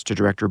 which relates to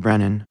Director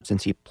Brennan,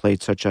 since he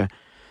played such a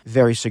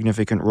very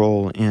significant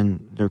role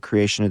in the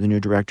creation of the new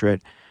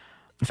directorate.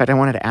 In fact, I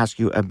wanted to ask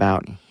you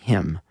about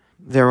him.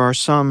 There are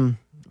some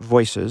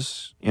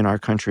voices in our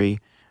country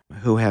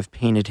who have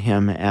painted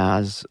him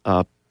as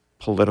a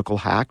political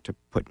hack, to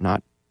put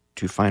not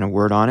too fine a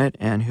word on it,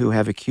 and who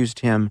have accused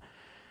him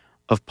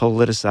of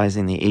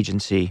politicizing the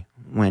agency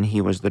when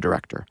he was the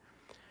director.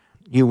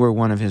 You were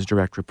one of his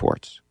direct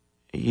reports.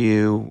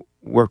 You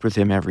worked with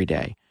him every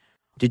day.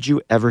 Did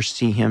you ever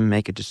see him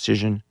make a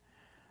decision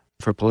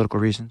for political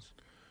reasons?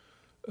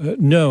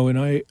 No,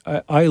 and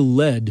I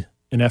led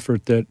an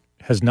effort that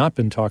has not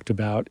been talked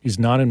about, is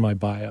not in my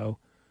bio,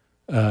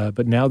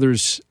 but now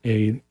there's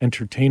an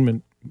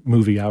entertainment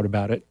movie out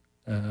about it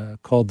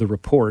called The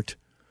Report.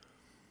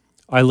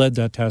 I led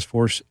that task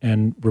force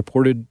and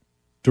reported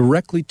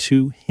directly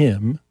to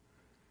him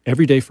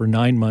every day for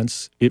 9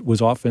 months. It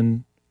was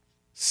often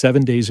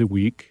 7 days a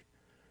week.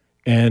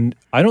 And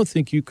I don't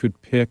think you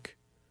could pick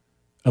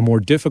a more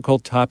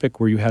difficult topic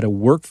where you had a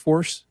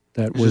workforce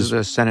that This is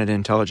the Senate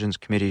Intelligence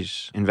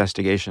Committee's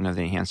investigation of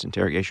the Enhanced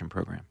Interrogation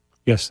Program.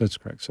 Yes, that's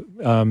correct.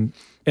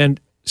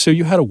 So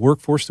you had a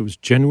workforce that was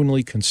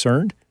genuinely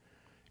concerned.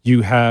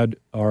 You had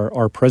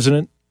our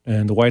president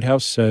and the White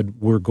House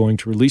said, we're going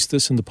to release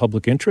this in the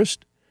public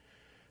interest.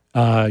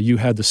 You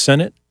had the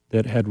Senate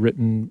that had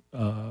written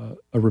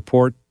a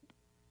report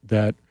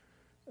that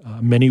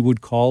many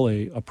would call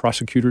a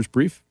prosecutor's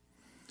brief.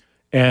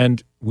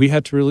 And we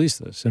had to release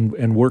this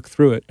and work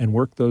through it and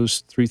work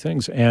those three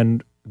things.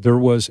 And there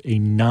was a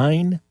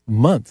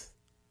 9-month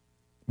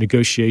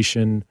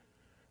negotiation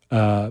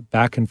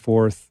back and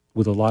forth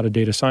with a lot of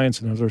data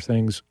science and other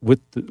things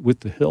with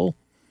the Hill.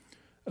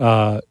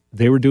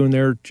 They were doing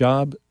their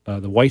job.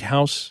 The White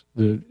House,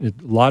 a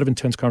lot of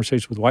intense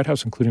conversations with the White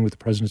House, including with the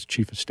president's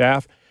chief of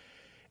staff.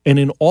 And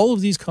in all of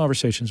these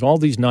conversations, all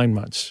these 9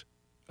 months,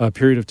 a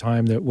period of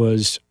time that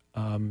was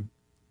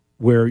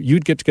where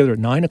you'd get together at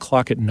 9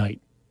 o'clock at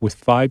night with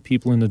 5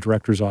 people in the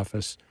director's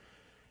office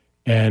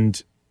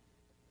and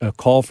a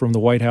call from the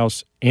White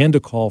House and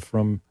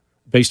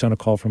based on a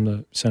call from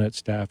the Senate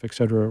staff, et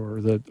cetera,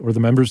 or the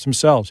members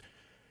themselves.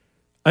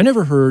 I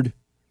never heard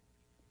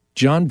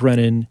John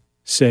Brennan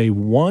say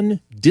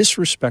one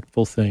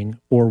disrespectful thing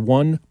or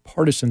one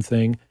partisan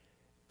thing,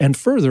 and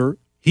further,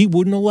 he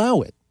wouldn't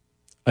allow it.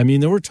 I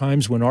mean, there were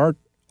times when our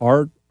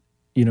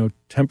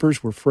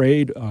tempers were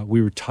frayed,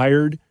 we were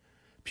tired,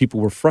 people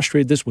were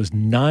frustrated. This was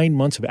 9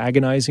 months of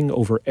agonizing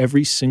over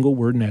every single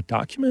word in that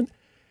document.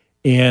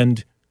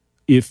 And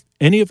if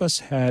any of us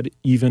had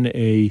even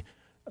a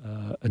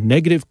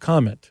negative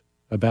comment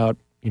about,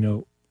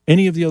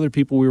 any of the other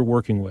people we were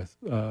working with,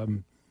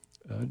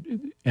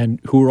 and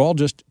who were all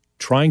just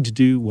trying to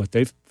do what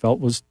they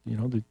felt was,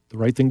 the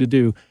right thing to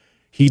do,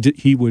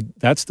 he would.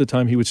 That's the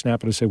time he would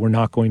snap at us and say, "We're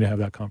not going to have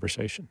that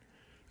conversation."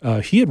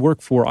 He had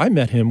I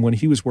met him when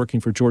he was working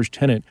for George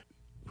Tenet,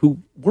 who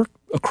worked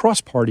across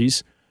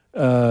parties,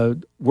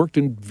 worked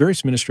in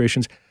various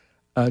administrations.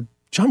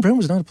 John Brennan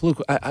was not a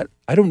political.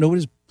 I don't know what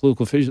his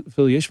political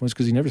affiliation was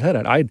because he never had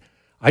it.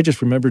 I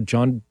just remembered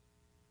John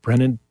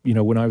Brennan,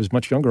 when I was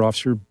much younger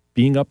officer,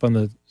 being up on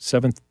the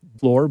 7th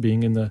floor,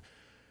 being in the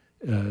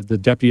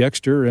deputy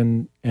exter,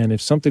 and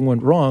if something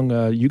went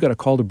wrong, you got a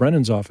call to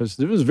Brennan's office.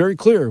 It was very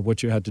clear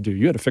what you had to do.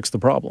 You had to fix the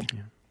problem.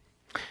 Yeah.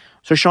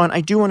 So, Sean, I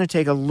do want to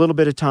take a little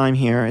bit of time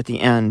here at the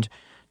end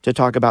to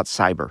talk about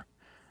cyber.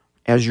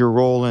 As your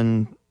role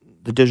in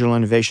the Digital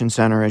Innovation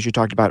Center, as you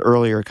talked about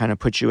earlier, kind of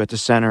puts you at the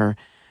center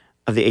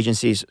of the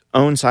agency's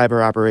own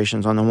cyber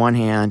operations on the one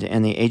hand,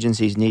 and the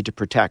agency's need to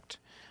protect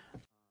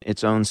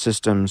its own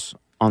systems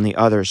on the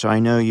other. So I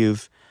know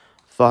you've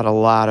thought a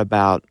lot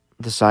about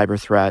the cyber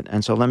threat,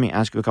 and so let me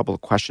ask you a couple of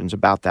questions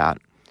about that.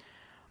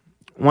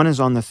 One is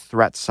on the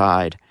threat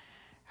side.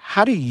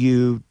 How do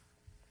you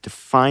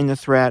define the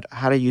threat?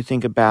 How do you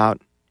think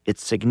about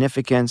its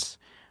significance?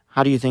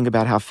 How do you think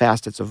about how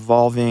fast it's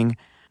evolving?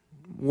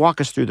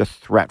 Walk us through the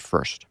threat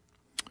first.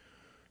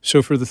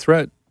 So for the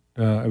threat,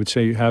 I would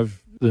say you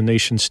have the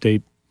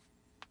nation-state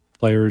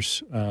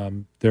players.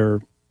 They're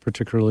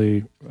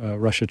particularly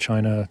Russia,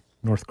 China,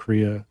 North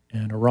Korea,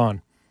 and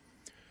Iran.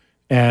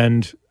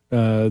 And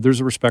there's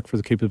a respect for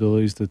the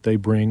capabilities that they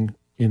bring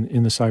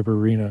in the cyber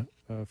arena,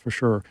 for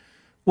sure.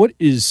 What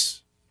is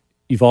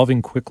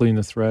evolving quickly in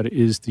the threat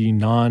is the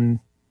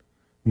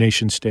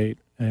non-nation state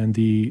and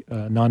the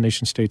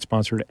non-nation state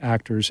sponsored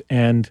actors.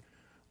 And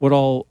what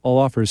I'll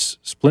offer is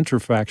splinter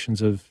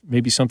factions of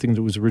maybe something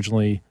that was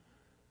originally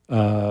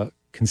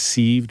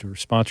conceived or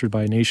sponsored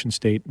by a nation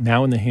state,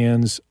 now in the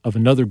hands of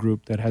another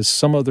group that has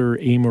some other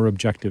aim or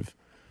objective.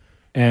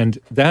 And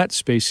that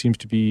space seems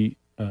to be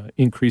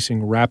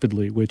increasing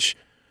rapidly, which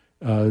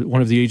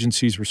one of the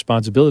agency's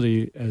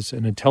responsibility as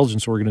an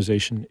intelligence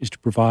organization is to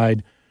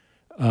provide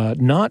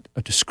not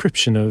a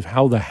description of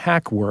how the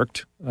hack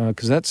worked,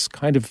 because that's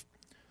kind of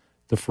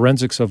the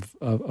forensics of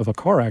a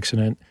car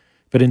accident,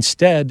 but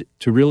instead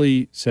to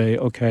really say,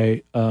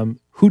 okay,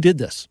 who did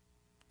this?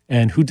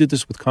 And who did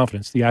this with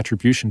confidence, the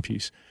attribution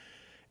piece.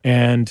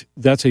 And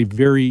that's a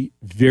very,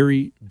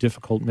 very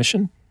difficult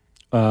mission.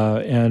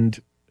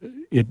 And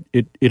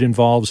it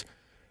involves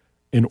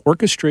an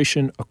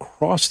orchestration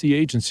across the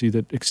agency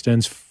that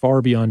extends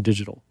far beyond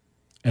digital.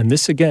 And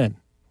this, again,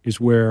 is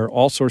where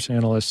all source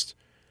analysts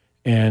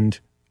and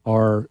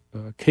our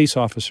case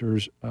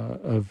officers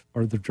are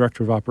the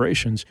director of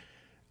operations.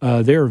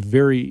 They're a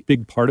very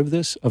big part of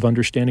this, of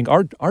understanding.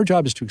 Our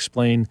job is to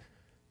explain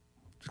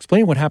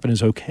what happened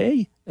is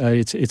okay.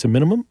 It's a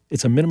minimum.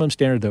 It's a minimum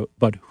standard, though.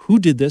 But who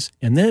did this?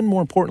 And then,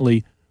 more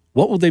importantly,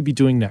 what will they be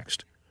doing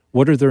next?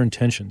 What are their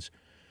intentions?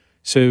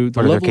 So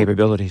what are their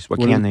capabilities? What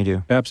can they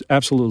do?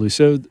 Absolutely.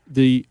 So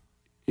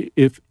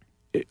if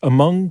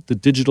among the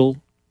digital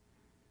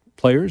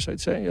players, I'd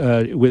say,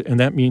 and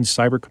that means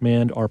Cyber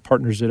Command, our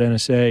partners at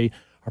NSA,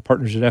 our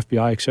partners at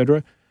FBI, et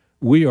cetera,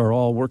 we are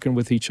all working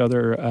with each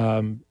other.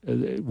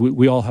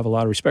 We all have a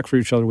lot of respect for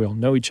each other. We all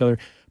know each other.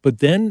 But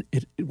then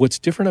what's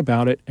different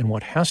about it, and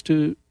what has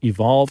to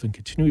evolve and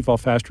continue to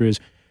evolve faster, is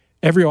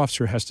every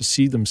officer has to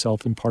see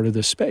themselves in part of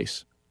this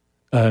space.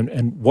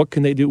 And what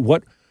can they do?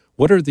 What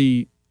are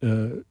the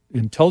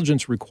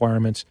intelligence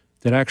requirements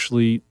that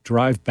actually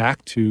drive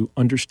back to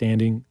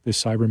understanding the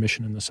cyber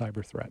mission and the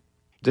cyber threat?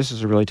 This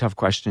is a really tough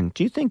question.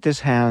 Do you think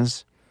this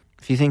has,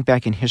 if you think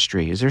back in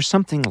history, is there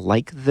something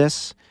like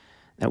this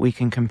that we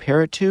can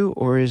compare it to,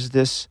 or is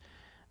this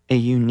a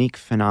unique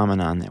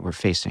phenomenon that we're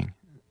facing?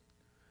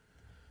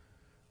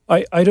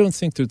 I don't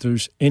think that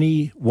there's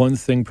any one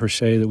thing per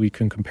se that we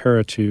can compare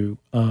it to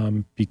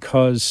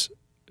because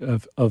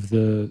of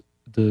the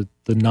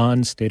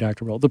non-state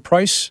actor role.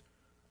 The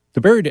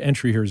barrier to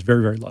entry here is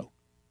very, very low.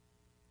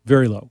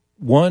 Very low.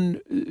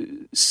 One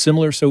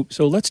similar, so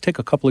let's take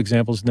a couple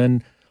examples and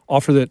then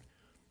offer that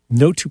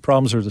no two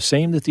problems are the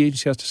same that the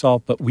agency has to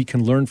solve, but we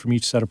can learn from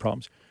each set of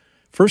problems.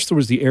 First, there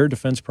was the air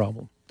defense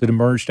problem that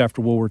emerged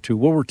after World War II.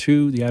 World War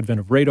II, the advent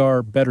of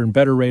radar, better and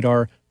better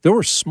radar. There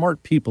were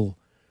smart people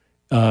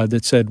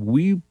that said,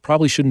 we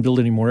probably shouldn't build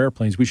any more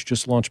airplanes. We should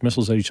just launch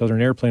missiles at each other.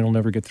 An airplane will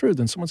never get through.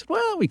 Then someone said,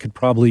 well, we could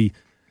probably,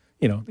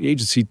 the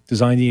agency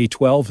designed the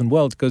A-12, and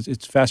it's because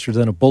it's faster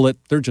than a bullet.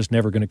 They're just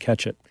never going to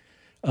catch it.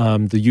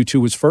 The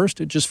U-2 was first.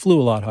 It just flew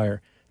a lot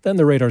higher. Then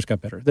the radars got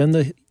better. Then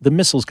the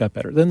missiles got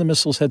better. Then the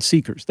missiles had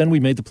seekers. Then we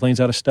made the planes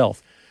out of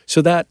stealth.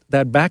 So that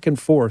back and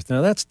forth,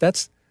 now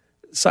that's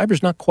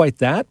cyber's not quite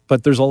that,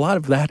 but there's a lot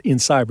of that in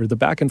cyber, the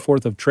back and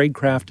forth of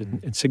tradecraft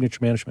and signature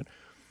management.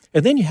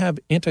 And then you have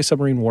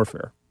anti-submarine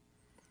warfare,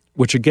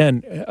 which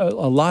again, a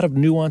lot of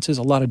nuances,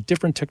 a lot of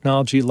different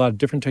technology, a lot of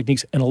different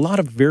techniques, and a lot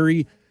of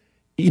very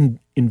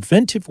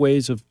inventive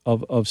ways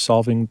of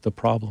solving the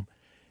problem.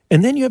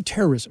 And then you have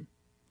terrorism,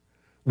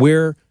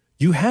 where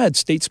you had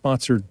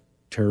state-sponsored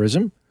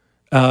terrorism,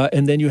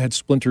 and then you had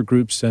splinter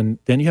groups, and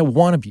then you have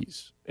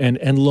wannabes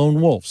and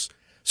lone wolves.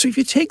 So if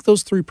you take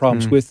those three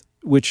problems with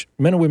which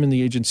men and women in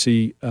the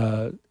agency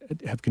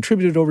have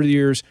contributed over the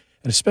years,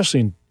 and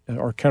especially in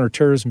our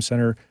counterterrorism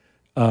center,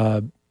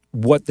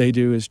 what they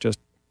do is just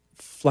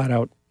flat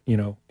out,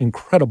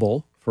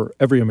 incredible for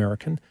every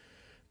American.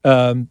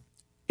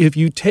 If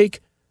you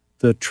take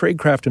the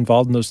tradecraft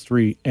involved in those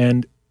three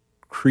and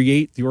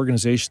create the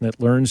organization that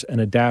learns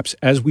and adapts,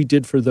 as we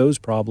did for those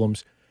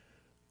problems,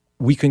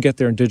 we can get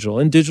there in digital.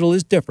 And digital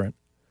is different.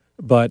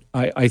 But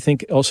I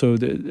think also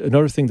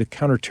another thing the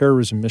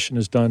counterterrorism mission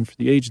has done for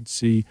the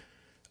agency,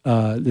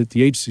 that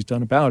the agency's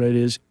done about it,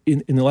 is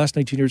in the last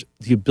 19 years,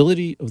 the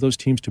ability of those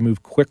teams to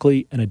move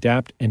quickly and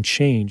adapt and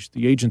change,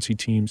 the agency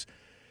teams,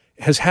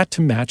 has had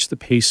to match the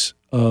pace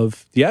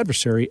of the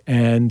adversary,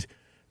 and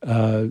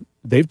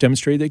they've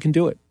demonstrated they can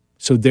do it.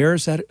 So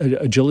there's that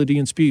agility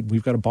and speed.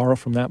 We've got to borrow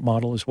from that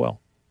model as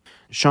well.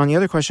 Sean, the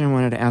other question I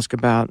wanted to ask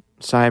about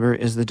cyber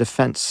is the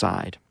defense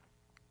side.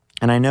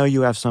 And I know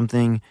you have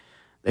something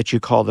that you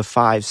call the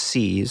 5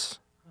 C's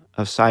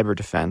of cyber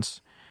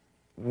defense.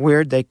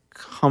 Where'd they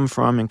come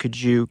from, and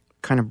could you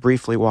kind of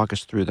briefly walk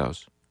us through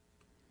those?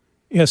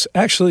 Yes,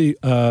 actually,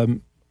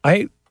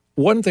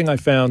 one thing I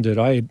found that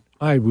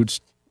I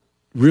was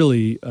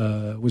really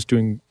was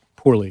doing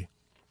poorly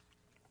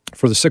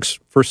for the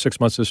first 6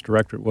 months of this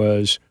directorate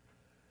was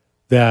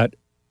that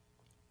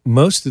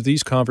most of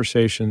these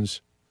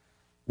conversations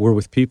were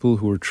with people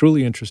who were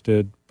truly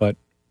interested but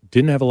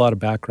didn't have a lot of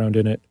background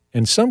in it.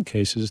 In some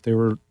cases, they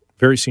were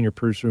very senior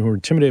persons who were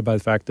intimidated by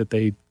the fact that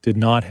they did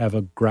not have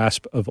a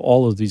grasp of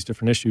all of these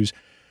different issues.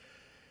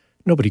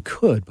 Nobody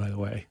could, by the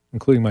way,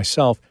 including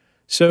myself.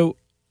 So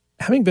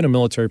having been a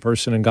military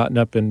person and gotten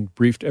up and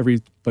briefed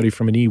everybody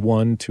from an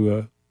E1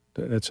 to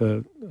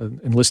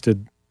an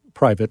enlisted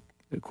private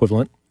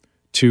equivalent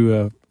to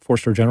a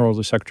 4-star general or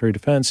the Secretary of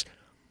Defense,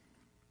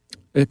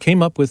 it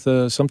came up with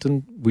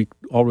something we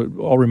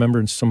all remember,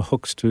 and some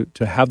hooks to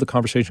have the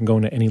conversation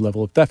going to any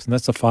level of depth, and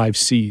that's the 5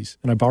 C's.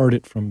 And I borrowed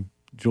it from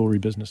jewelry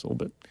business a little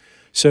bit.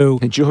 So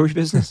the jewelry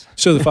business?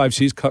 So the 5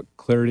 C's,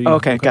 clarity.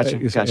 Okay,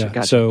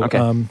 gotcha. So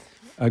okay.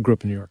 I grew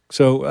up in New York.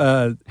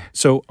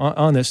 So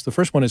on this, the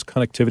first one is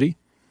connectivity.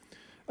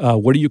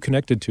 What are you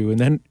connected to? And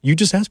then you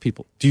just ask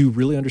people, do you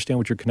really understand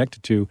what you're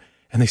connected to?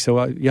 And they say,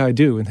 well, yeah, I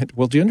do. And then,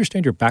 well, do you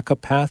understand your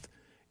backup path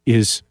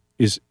is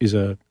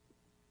a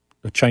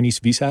Chinese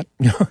VSAT?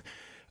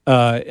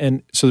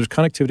 And so there's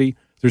connectivity,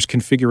 there's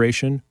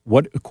configuration,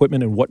 what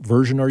equipment and what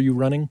version are you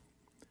running?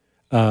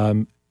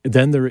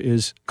 Then there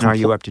is... Are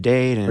you up to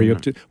date? Are you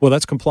up to... Well,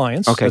 that's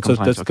compliance. Okay,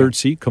 that's third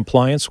C,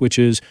 compliance, which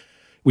is...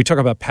 We talk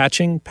about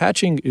patching.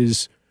 Patching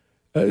is...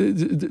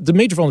 the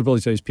major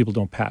vulnerability today is people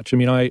don't patch. I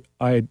mean,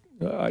 I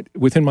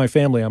within my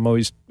family, I'm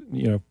always,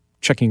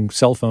 checking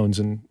cell phones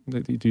and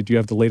do you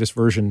have the latest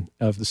version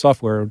of the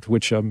software, to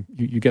which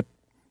you get...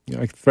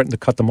 I threaten to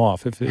cut them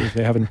off if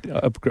they haven't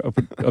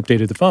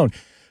updated the phone,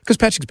 because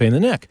patching's a pain in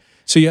the neck.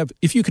 So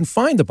if you can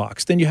find the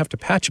box, then you have to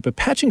patch it. But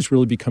patching's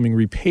really becoming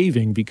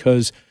repaving,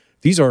 because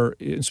these are,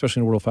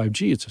 especially in the world of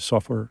 5G, it's a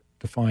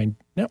software-defined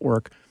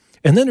network.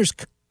 And then there's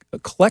a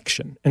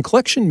collection. And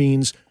collection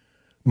means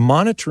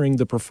monitoring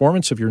the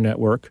performance of your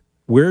network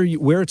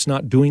where it's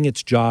not doing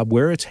its job,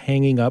 where it's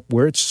hanging up,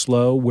 where it's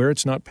slow, where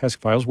it's not passing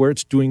files, where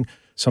it's doing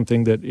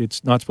something that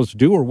it's not supposed to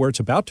do or where it's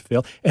about to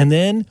fail, and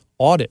then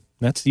audit.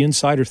 That's the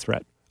insider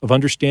threat of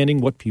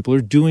understanding what people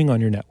are doing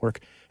on your network.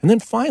 And then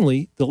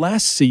finally, the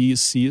last C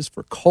is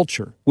for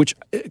culture, which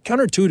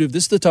counterintuitive,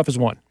 this is the toughest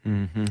one.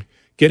 Mm-hmm.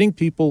 Getting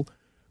people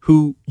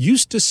who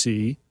used to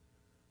see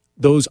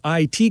those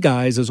IT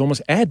guys as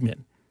almost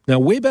admin. Now,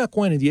 way back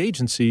when in the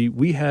agency,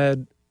 we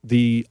had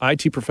the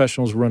IT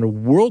professionals run a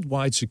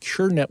worldwide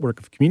secure network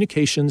of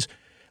communications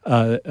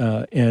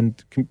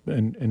and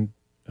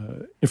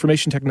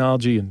information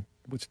technology and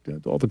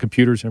all the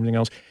computers and everything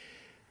else.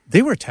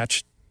 They were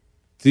attached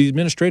to the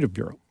administrative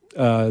bureau,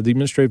 the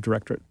administrative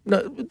directorate.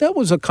 Now, that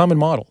was a common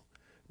model.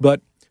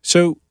 But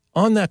so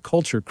on that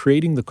culture,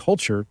 creating the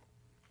culture,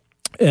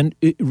 and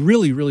it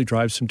really, really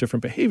drives some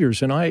different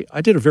behaviors. And I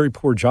did a very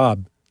poor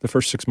job the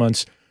first 6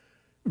 months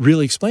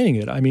really explaining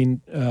it. I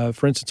mean,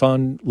 for instance,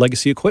 on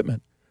legacy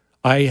equipment,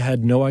 I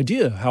had no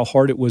idea how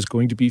hard it was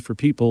going to be for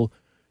people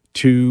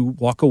to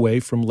walk away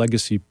from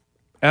legacy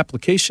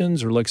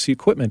applications or legacy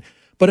equipment.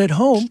 But at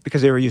home,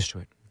 because they were used to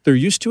it, they're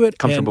used to it,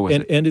 comfortable with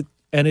it,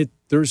 and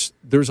there's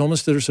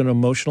an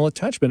emotional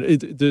attachment.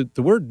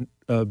 The word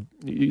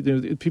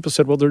people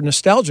said, well, they're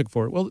nostalgic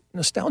for it. Well,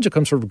 nostalgia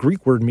comes from a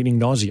Greek word meaning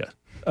nausea.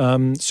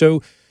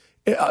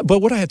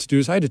 But what I had to do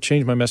is I had to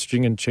change my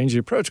messaging and change the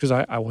approach because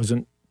I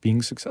wasn't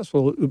being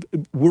successful.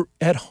 We're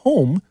at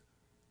home.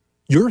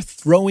 You're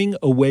throwing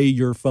away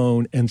your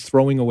phone and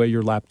throwing away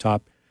your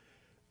laptop.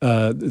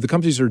 The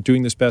companies that are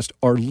doing this best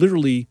are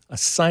literally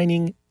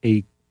assigning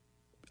a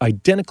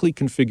identically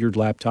configured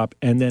laptop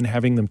and then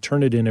having them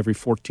turn it in every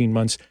 14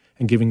 months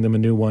and giving them a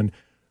new one.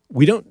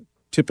 We don't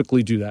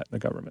typically do that in the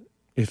government.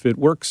 If it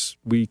works,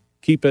 we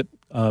keep it.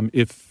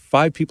 If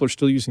 5 people are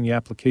still using the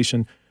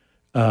application,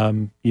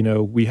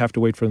 we have to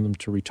wait for them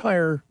to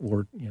retire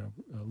or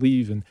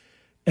leave,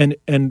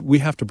 and we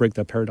have to break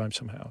that paradigm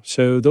somehow.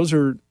 So those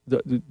are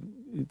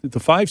the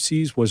 5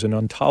 C's was an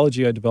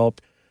ontology I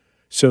developed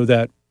so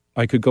that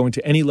I could go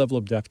into any level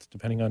of depth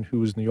depending on who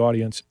was in the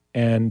audience,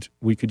 and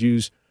we could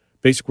use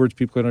basic words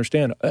people could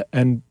understand.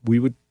 And we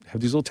would have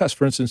these little tests.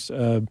 For instance,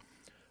 the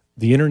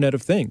Internet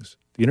of Things.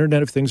 The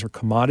Internet of Things are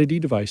commodity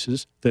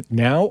devices that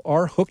now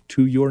are hooked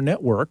to your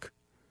network,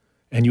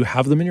 and you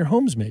have them in your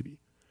homes maybe.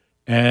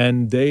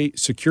 And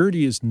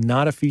security is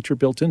not a feature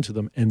built into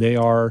them, and they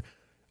are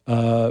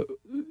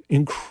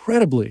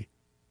incredibly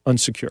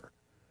unsecure.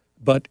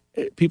 But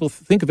people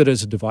think of it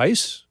as a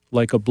device,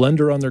 like a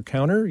blender on their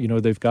counter.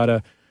 They've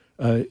got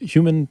a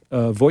human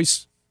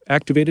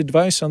voice-activated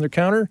device on their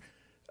counter.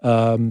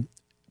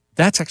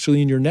 That's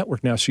actually in your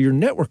network now. So your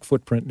network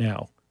footprint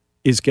now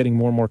is getting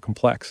more and more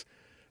complex.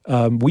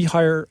 We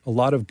hire a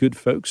lot of good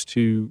folks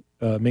to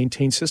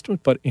maintain systems,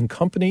 but in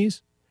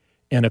companies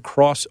and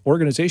across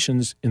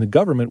organizations in the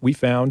government, we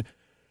found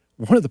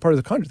one of the part of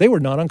the contract, they were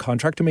not on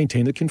contract to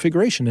maintain the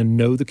configuration and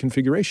know the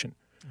configuration.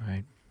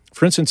 Right.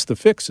 For instance, the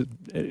fix,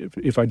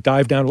 if I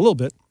dive down a little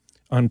bit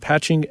on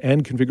patching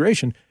and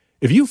configuration,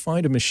 if you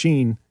find a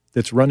machine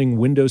that's running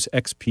Windows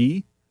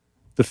XP,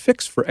 the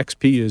fix for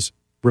XP is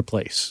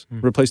replace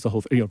the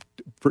whole thing.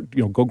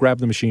 Go grab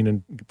the machine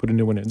and put a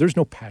new one in. There's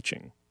no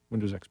patching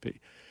Windows XP.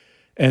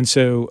 And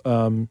so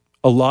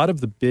a lot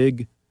of the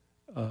big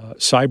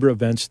cyber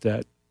events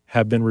that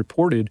have been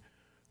reported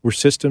were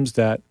systems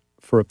that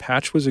for a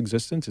patch was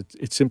existence,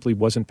 it simply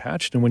wasn't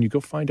patched. And when you go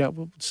find out,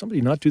 well, did somebody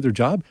not do their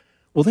job?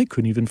 Well, they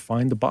couldn't even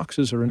find the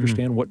boxes or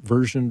understand what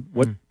version,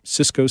 what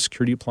Cisco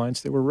security appliance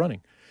they were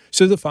running.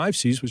 So the 5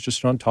 C's was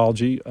just an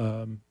ontology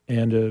and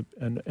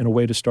a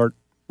way to start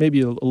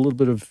maybe a little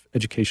bit of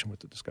education with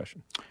the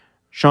discussion.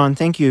 Sean,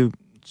 thank you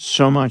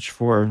so much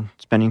for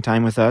spending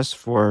time with us,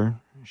 for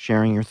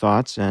sharing your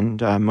thoughts,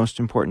 and most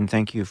important,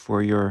 thank you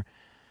for your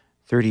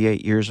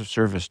 38 years of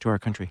service to our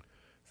country.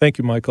 Thank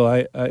you, Michael.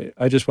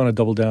 I just want to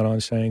double down on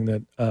saying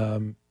that,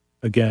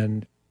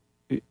 again,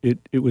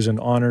 it was an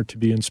honor to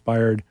be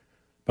inspired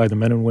by the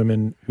men and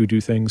women who do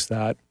things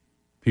that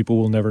people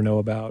will never know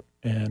about,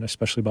 and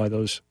especially by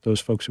those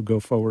folks who go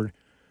forward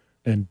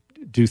and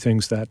do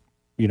things that,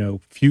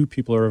 few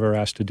people are ever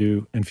asked to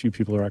do and few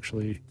people are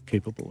actually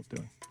capable of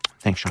doing.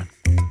 Thanks, Sean.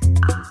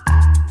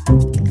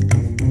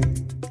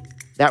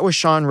 That was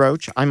Sean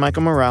Roach. I'm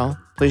Michael Morell.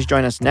 Please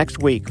join us next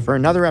week for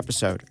another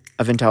episode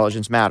of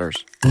Intelligence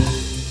Matters.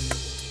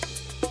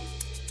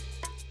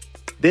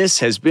 This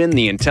has been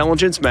the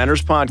Intelligence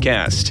Matters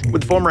podcast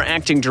with former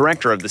acting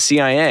director of the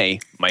CIA,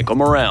 Michael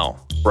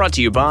Morell. Brought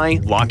to you by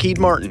Lockheed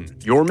Martin.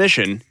 Your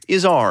mission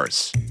is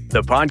ours.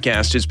 The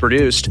podcast is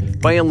produced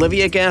by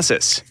Olivia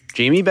Gassis,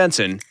 Jamie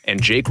Benson, and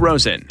Jake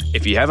Rosen.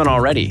 If you haven't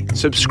already,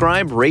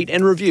 subscribe, rate,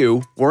 and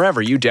review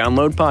wherever you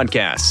download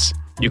podcasts.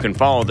 You can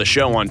follow the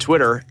show on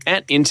Twitter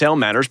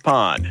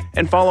 @IntelMattersPod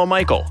and follow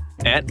Michael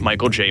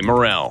 @Michael J.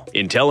 Morell.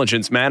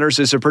 Intelligence Matters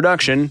is a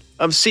production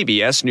of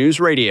CBS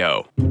News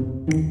Radio.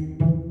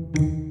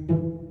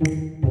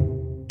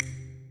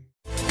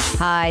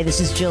 Hi, this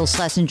is Jill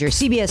Schlesinger,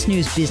 CBS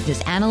News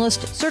business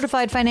analyst,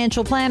 certified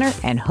financial planner,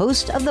 and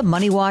host of the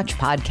Money Watch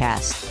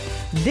podcast.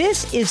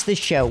 This is the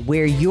show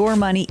where your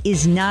money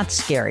is not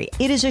scary.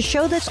 It is a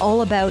show that's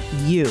all about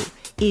you.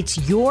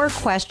 It's your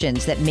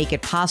questions that make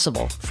it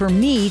possible for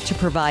me to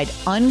provide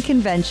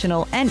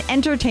unconventional and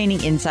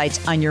entertaining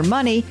insights on your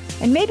money,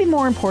 and maybe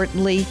more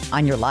importantly,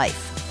 on your life.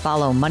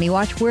 Follow Money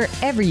Watch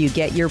wherever you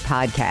get your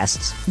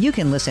podcasts. You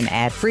can listen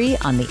ad-free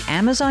on the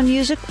Amazon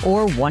Music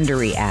or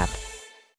Wondery app.